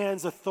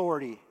understands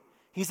authority.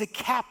 He's a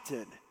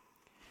captain.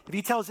 If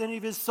he tells any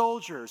of his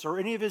soldiers or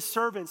any of his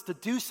servants to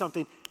do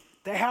something,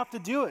 they have to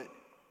do it.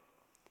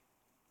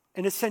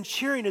 And a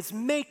centurion is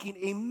making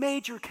a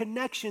major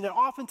connection that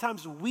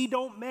oftentimes we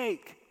don't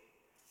make.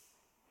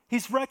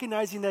 He's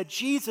recognizing that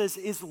Jesus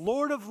is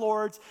Lord of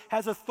Lords,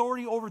 has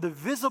authority over the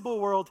visible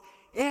world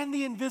and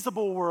the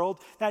invisible world,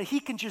 that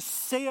he can just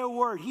say a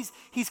word.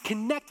 He's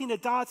connecting the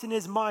dots in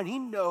his mind. He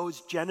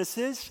knows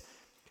Genesis,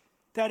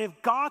 that if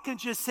God can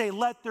just say,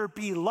 let there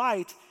be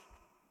light,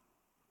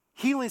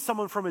 healing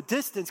someone from a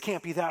distance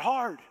can't be that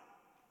hard.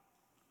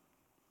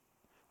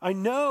 I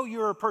know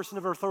you're a person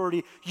of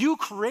authority. You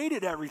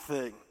created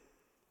everything.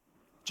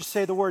 Just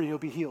say the word and you'll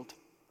be healed.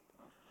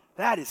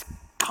 That is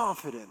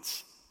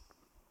confidence.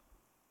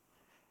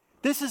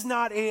 This is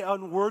not an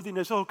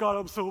unworthiness. Oh God,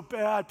 I'm so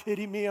bad.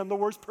 Pity me. I'm the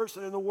worst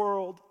person in the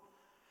world.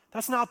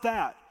 That's not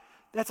that.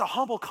 That's a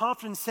humble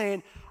confidence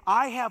saying,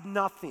 I have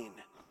nothing.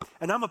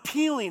 And I'm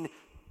appealing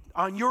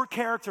on your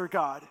character,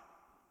 God.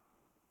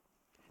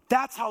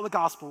 That's how the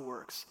gospel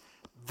works.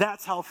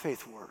 That's how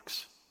faith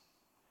works.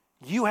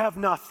 You have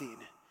nothing,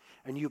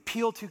 and you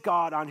appeal to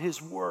God on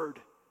his word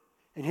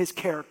and his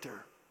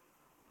character.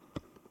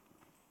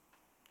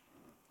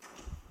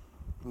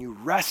 And you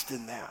rest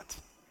in that.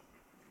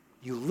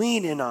 You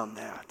lean in on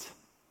that.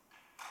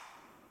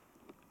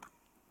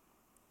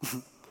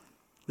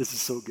 This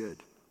is so good.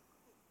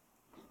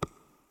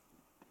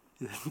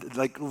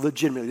 Like,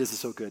 legitimately, this is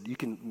so good. You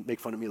can make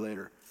fun of me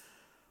later.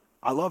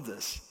 I love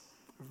this.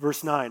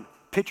 Verse 9,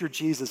 picture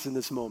Jesus in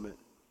this moment.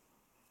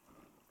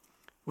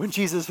 When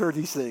Jesus heard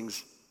these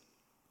things,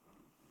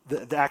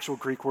 the actual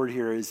Greek word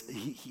here is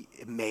he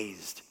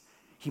amazed.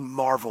 He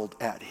marveled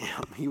at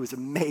him. He was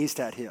amazed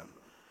at him.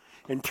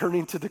 And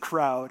turning to the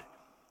crowd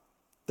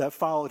that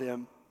followed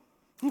him,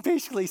 he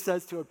basically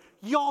says to him,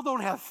 y'all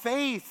don't have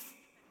faith.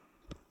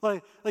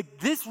 Like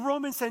this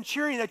Roman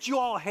centurion that you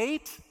all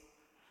hate,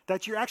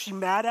 that you're actually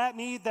mad at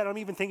me, that I'm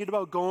even thinking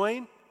about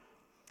going,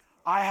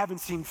 I haven't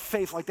seen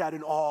faith like that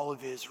in all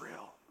of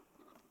Israel.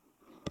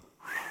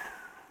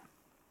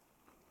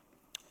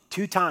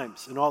 2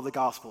 times in all the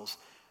Gospels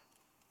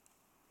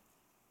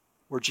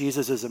where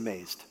Jesus is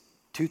amazed.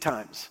 2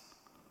 times.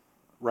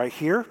 Right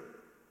here,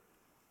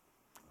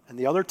 and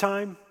the other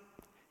time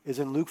is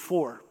in Luke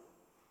 4,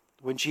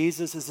 when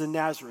Jesus is in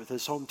Nazareth,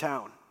 his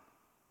hometown,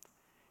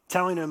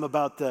 telling him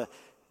about the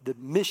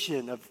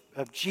mission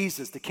of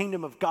Jesus, the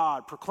kingdom of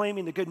God,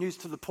 proclaiming the good news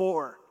to the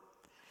poor.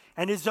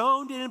 And his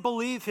own didn't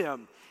believe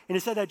him. And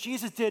it said that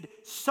Jesus did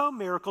some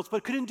miracles,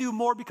 but couldn't do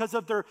more because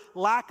of their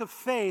lack of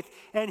faith.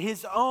 And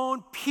his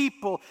own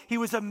people, he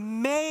was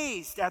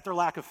amazed at their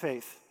lack of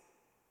faith.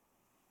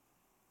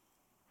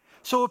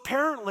 So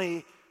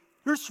apparently,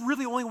 there's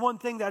really only one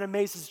thing that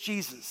amazes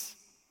Jesus: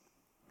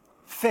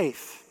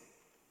 faith.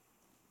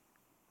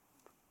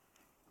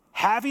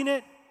 Having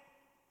it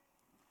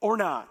or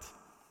not.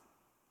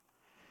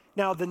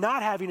 Now, the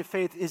not having a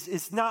faith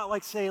is not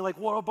like saying, like,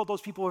 what about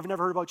those people who have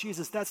never heard about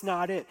Jesus? That's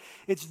not it.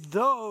 It's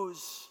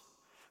those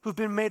who've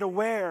been made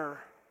aware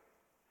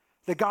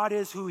that God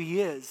is who he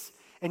is,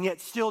 and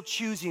yet still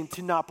choosing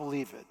to not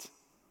believe it.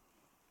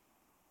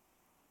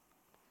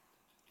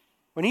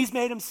 When he's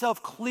made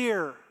himself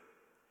clear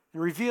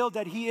and revealed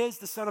that he is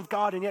the Son of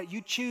God, and yet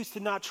you choose to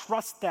not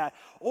trust that.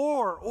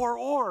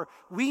 Or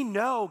we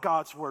know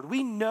God's word.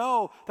 We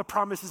know the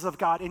promises of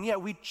God, and yet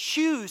we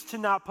choose to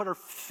not put our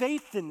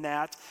faith in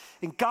that.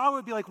 And God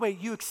would be like, wait,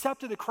 you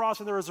accepted the cross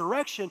and the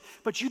resurrection,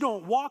 but you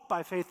don't walk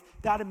by faith.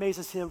 That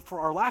amazes him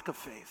for our lack of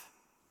faith.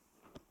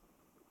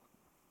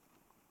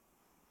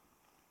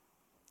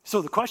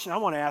 So the question I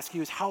want to ask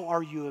you is, how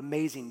are you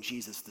amazing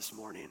Jesus this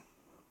morning?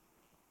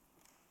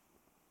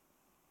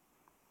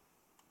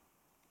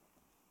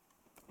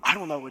 I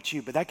don't know what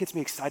you, but that gets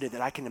me excited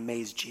that I can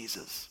amaze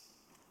Jesus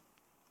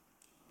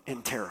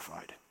and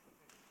terrified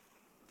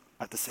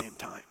at the same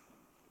time.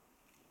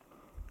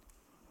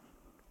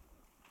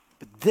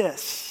 But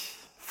this,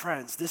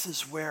 friends, this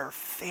is where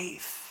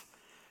faith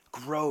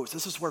grows.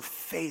 This is where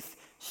faith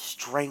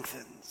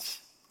strengthens.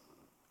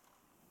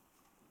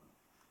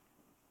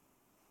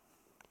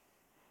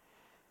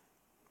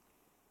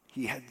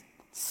 He had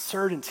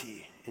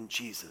certainty in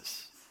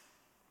Jesus.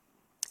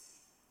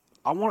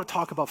 I want to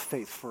talk about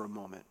faith for a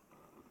moment,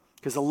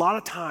 because a lot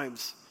of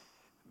times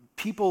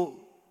people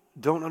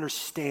don't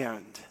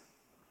understand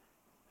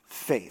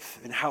faith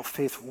and how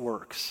faith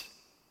works.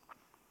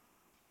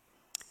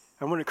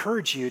 I want to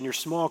encourage you in your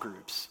small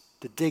groups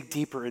to dig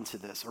deeper into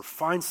this, or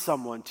find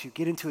someone to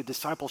get into a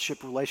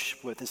discipleship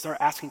relationship with and start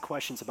asking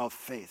questions about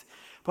faith.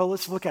 But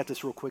let's look at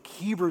this real quick.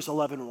 Hebrews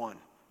 11:1.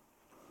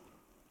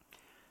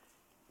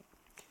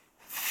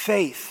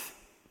 Faith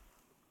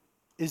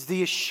is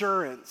the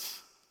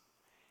assurance.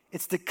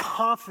 It's the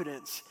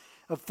confidence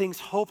of things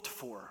hoped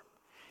for.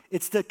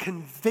 It's the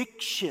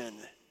conviction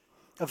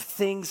of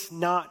things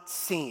not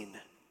seen.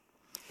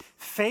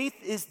 Faith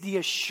is the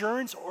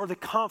assurance or the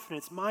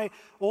confidence. My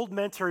old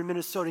mentor in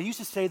Minnesota, he used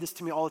to say this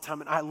to me all the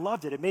time, and I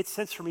loved it. It made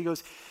sense for me. He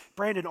goes,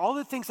 Brandon, all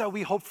the things that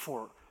we hope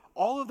for,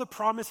 all of the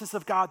promises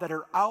of God that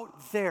are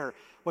out there,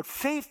 what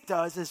faith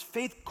does is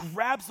faith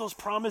grabs those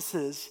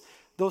promises,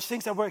 those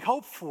things that we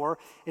hope for,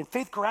 and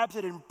faith grabs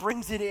it and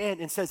brings it in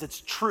and says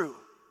it's true.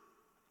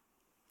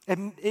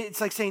 And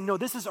it's like saying, no,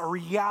 this is a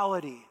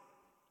reality.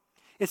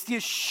 It's the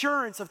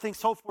assurance of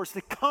things hoped for. It's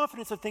the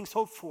confidence of things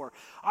hoped for.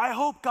 I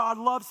hope God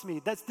loves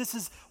me. This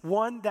is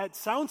one that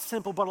sounds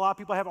simple, but a lot of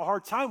people have a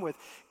hard time with.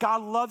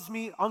 God loves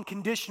me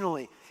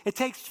unconditionally. It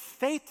takes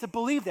faith to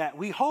believe that.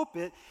 We hope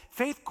it.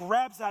 Faith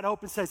grabs that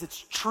hope and says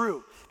it's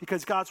true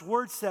because God's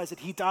word says that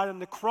he died on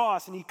the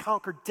cross and he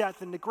conquered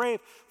death and the grave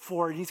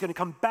for it. He's going to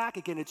come back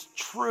again. It's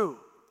true.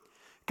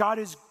 God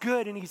is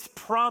good and he's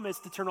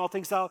promised to turn all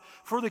things out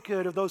for the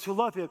good of those who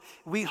love him.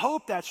 We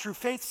hope that's true.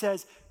 Faith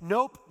says,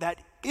 nope, that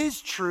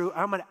is true.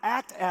 I'm going to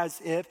act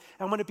as if.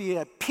 I'm going to be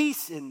at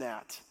peace in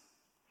that.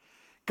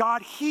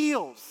 God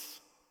heals.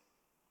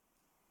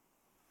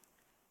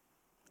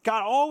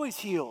 God always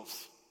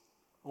heals.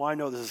 Well, I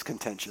know this is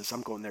contentious.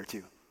 I'm going there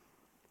too.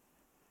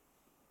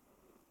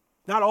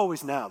 Not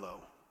always now,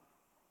 though.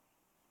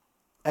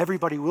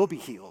 Everybody will be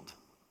healed.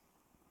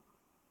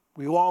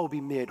 We will all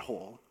be made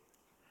whole.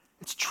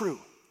 It's true.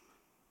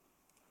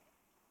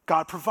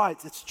 God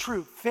provides. It's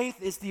true.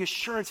 Faith is the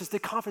assurance, it's the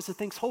confidence of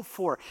things hoped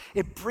for.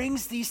 It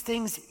brings these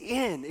things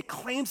in. It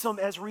claims them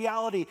as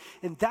reality.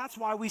 And that's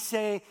why we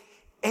say,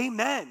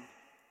 amen.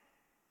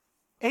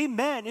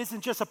 Amen isn't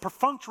just a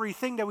perfunctory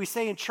thing that we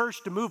say in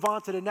church to move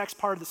on to the next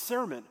part of the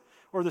sermon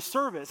or the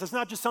service. It's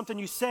not just something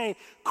you say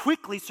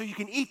quickly so you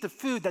can eat the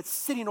food that's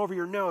sitting over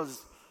your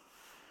nose.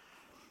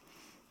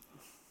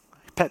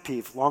 Pet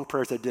peeve, long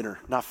prayers at dinner,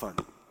 not fun.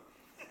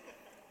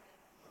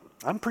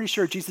 I'm pretty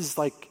sure Jesus is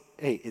like,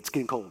 hey, it's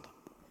getting cold.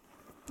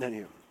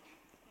 Anywho.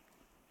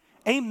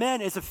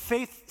 Amen is a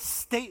faith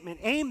statement.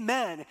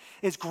 Amen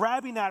is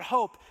grabbing that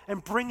hope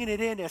and bringing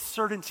it in as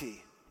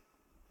certainty.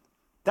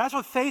 That's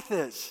what faith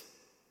is.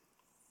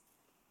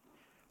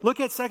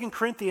 Look at 2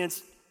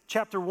 Corinthians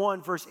chapter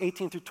 1, verse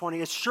 18 through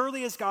 20. As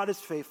surely as God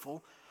is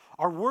faithful,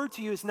 our word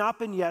to you has not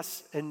been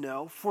yes and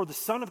no, for the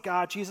Son of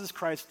God, Jesus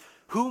Christ,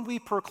 whom we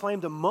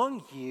proclaimed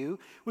among you,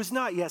 was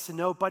not yes and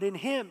no, but in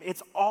him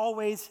it's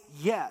always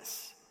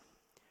yes.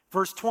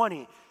 Verse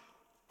 20,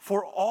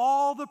 for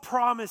all the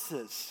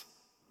promises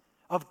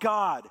of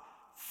God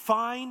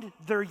find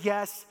their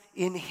yes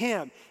in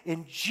him,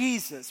 in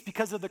Jesus,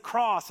 because of the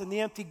cross and the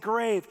empty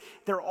grave.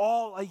 They're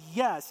all a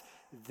yes.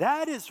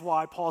 That is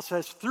why Paul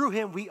says, through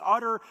him we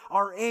utter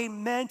our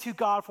amen to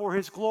God for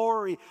his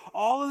glory.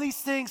 All of these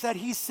things that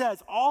he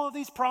says, all of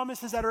these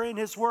promises that are in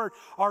his word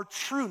are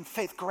true. And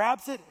faith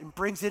grabs it and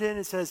brings it in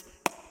and says,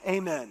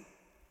 amen.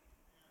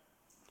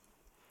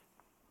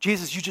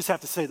 Jesus, you just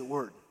have to say the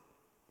word.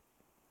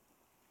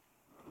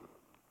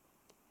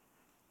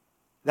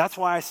 That's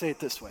why I say it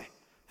this way.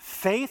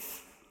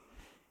 Faith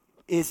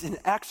is an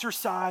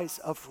exercise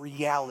of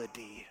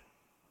reality.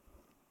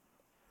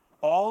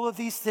 All of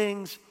these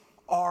things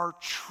are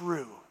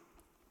true.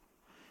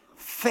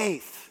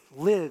 Faith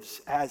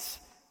lives as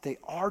they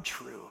are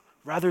true,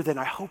 rather than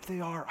I hope they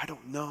are, I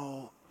don't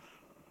know.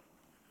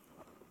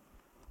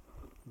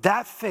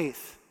 That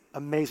faith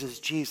amazes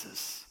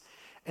Jesus.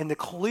 And the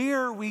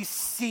clearer we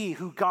see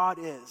who God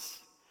is,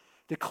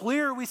 the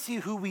clearer we see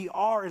who we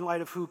are in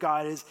light of who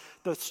God is,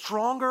 the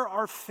stronger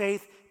our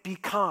faith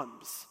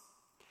becomes.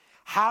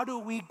 How do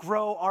we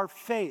grow our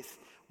faith?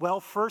 Well,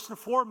 first and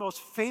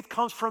foremost, faith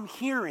comes from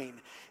hearing,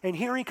 and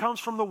hearing comes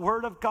from the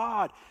Word of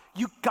God.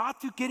 You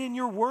got to get in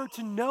your Word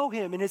to know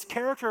Him and His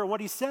character and what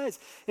He says.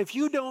 If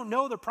you don't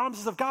know the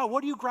promises of God,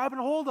 what are you grabbing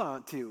hold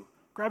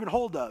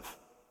of?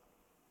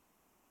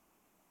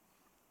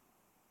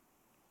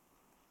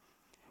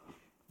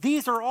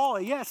 These are all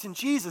a yes in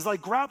Jesus.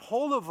 Like, grab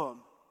hold of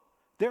them.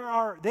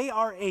 They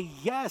are a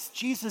yes.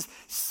 Jesus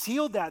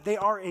sealed that. They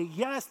are a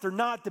yes. They're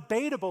not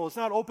debatable. It's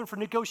not open for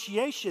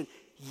negotiation.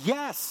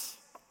 Yes.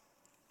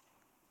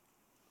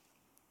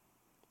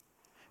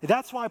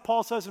 That's why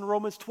Paul says in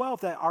Romans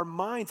 12 that our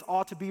minds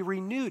ought to be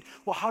renewed.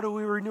 Well, how do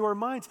we renew our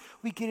minds?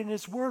 We get in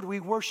His Word. We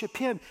worship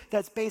Him.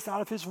 That's based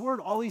out of His Word.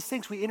 All these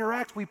things. We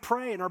interact. We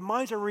pray. And our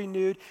minds are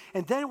renewed.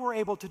 And then we're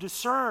able to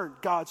discern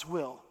God's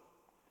will.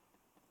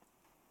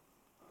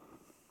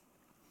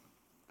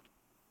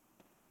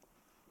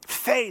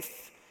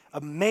 Faith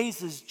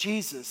amazes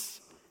Jesus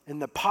in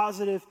the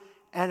positive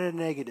and the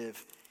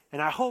negative.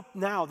 And I hope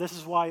now, this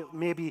is why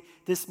maybe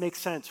this makes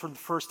sense for the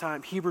first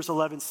time. Hebrews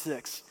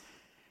 11:6.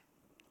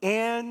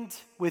 And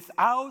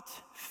without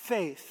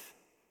faith,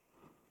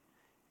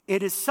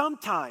 you're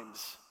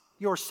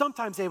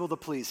sometimes able to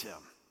please Him.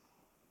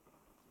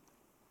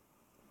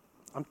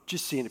 I'm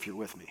just seeing if you're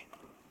with me.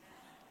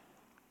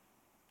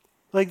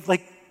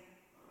 Like,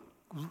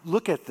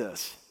 look at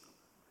this.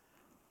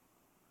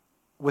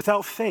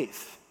 Without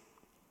faith,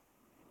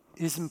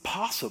 it is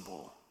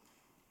impossible.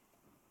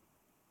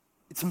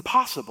 It's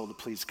impossible to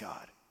please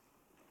God.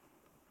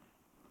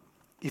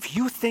 If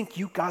you think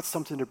you got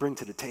something to bring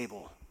to the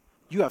table,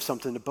 you have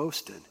something to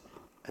boast in,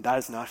 and that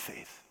is not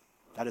faith.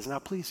 That is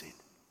not pleasing.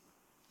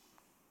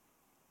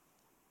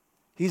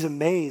 He's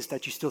amazed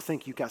that you still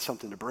think you got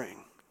something to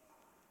bring.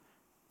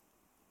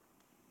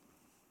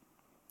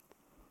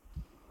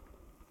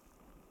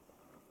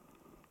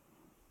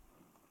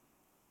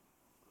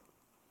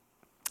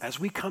 As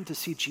we come to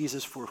see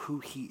Jesus for who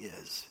he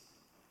is,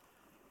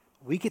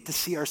 we get to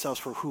see ourselves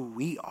for who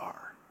we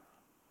are.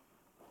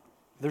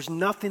 There's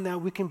nothing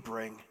that we can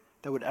bring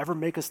that would ever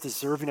make us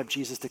deserving of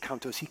Jesus to come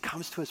to us. He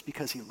comes to us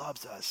because he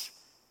loves us.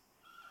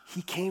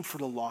 He came for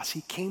the lost.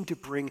 He came to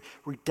bring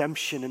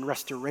redemption and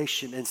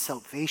restoration and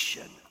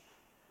salvation.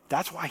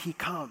 That's why he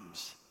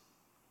comes.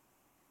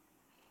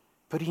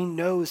 But he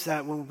knows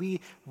that when we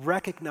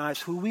recognize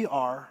who we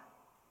are,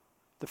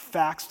 the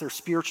facts, their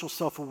spiritual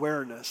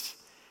self-awareness,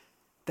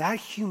 that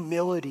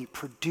humility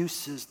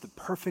produces the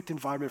perfect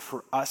environment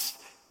for us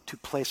to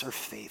place our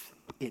faith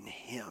in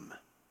him.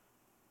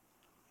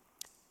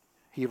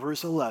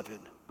 Hebrews 11,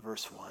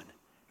 verse 1.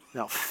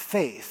 Now,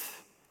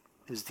 faith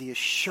is the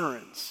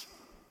assurance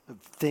of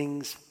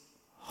things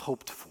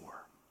hoped for.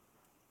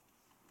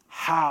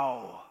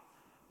 How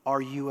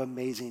are you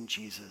amazing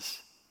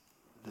Jesus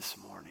this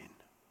morning?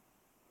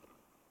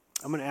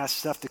 I'm going to ask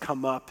Steph to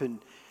come up and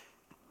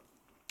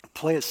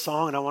play a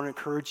song, and I want to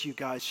encourage you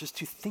guys just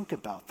to think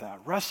about that,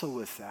 wrestle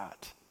with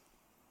that.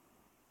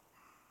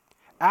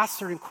 Ask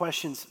certain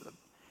questions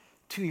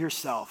to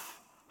yourself.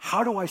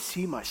 How do I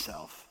see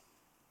myself?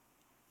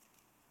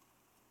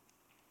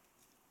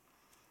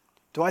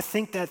 Do I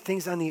think that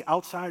things on the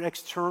outside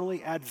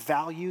externally add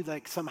value,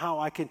 like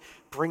somehow I can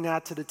bring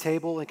that to the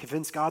table and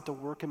convince God to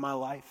work in my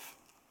life?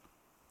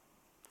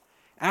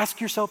 Ask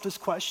yourself this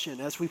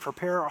question as we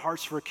prepare our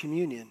hearts for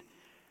communion.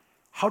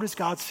 How does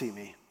God see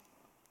me?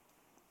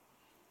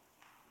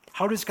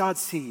 How does God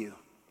see you?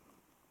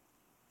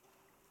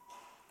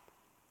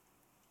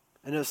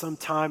 And at some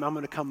time, I'm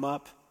going to come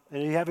up,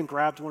 and if you haven't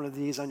grabbed one of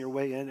these on your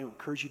way in, I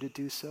encourage you to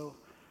do so.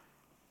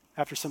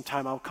 After some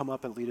time, I'll come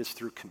up and lead us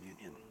through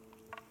communion.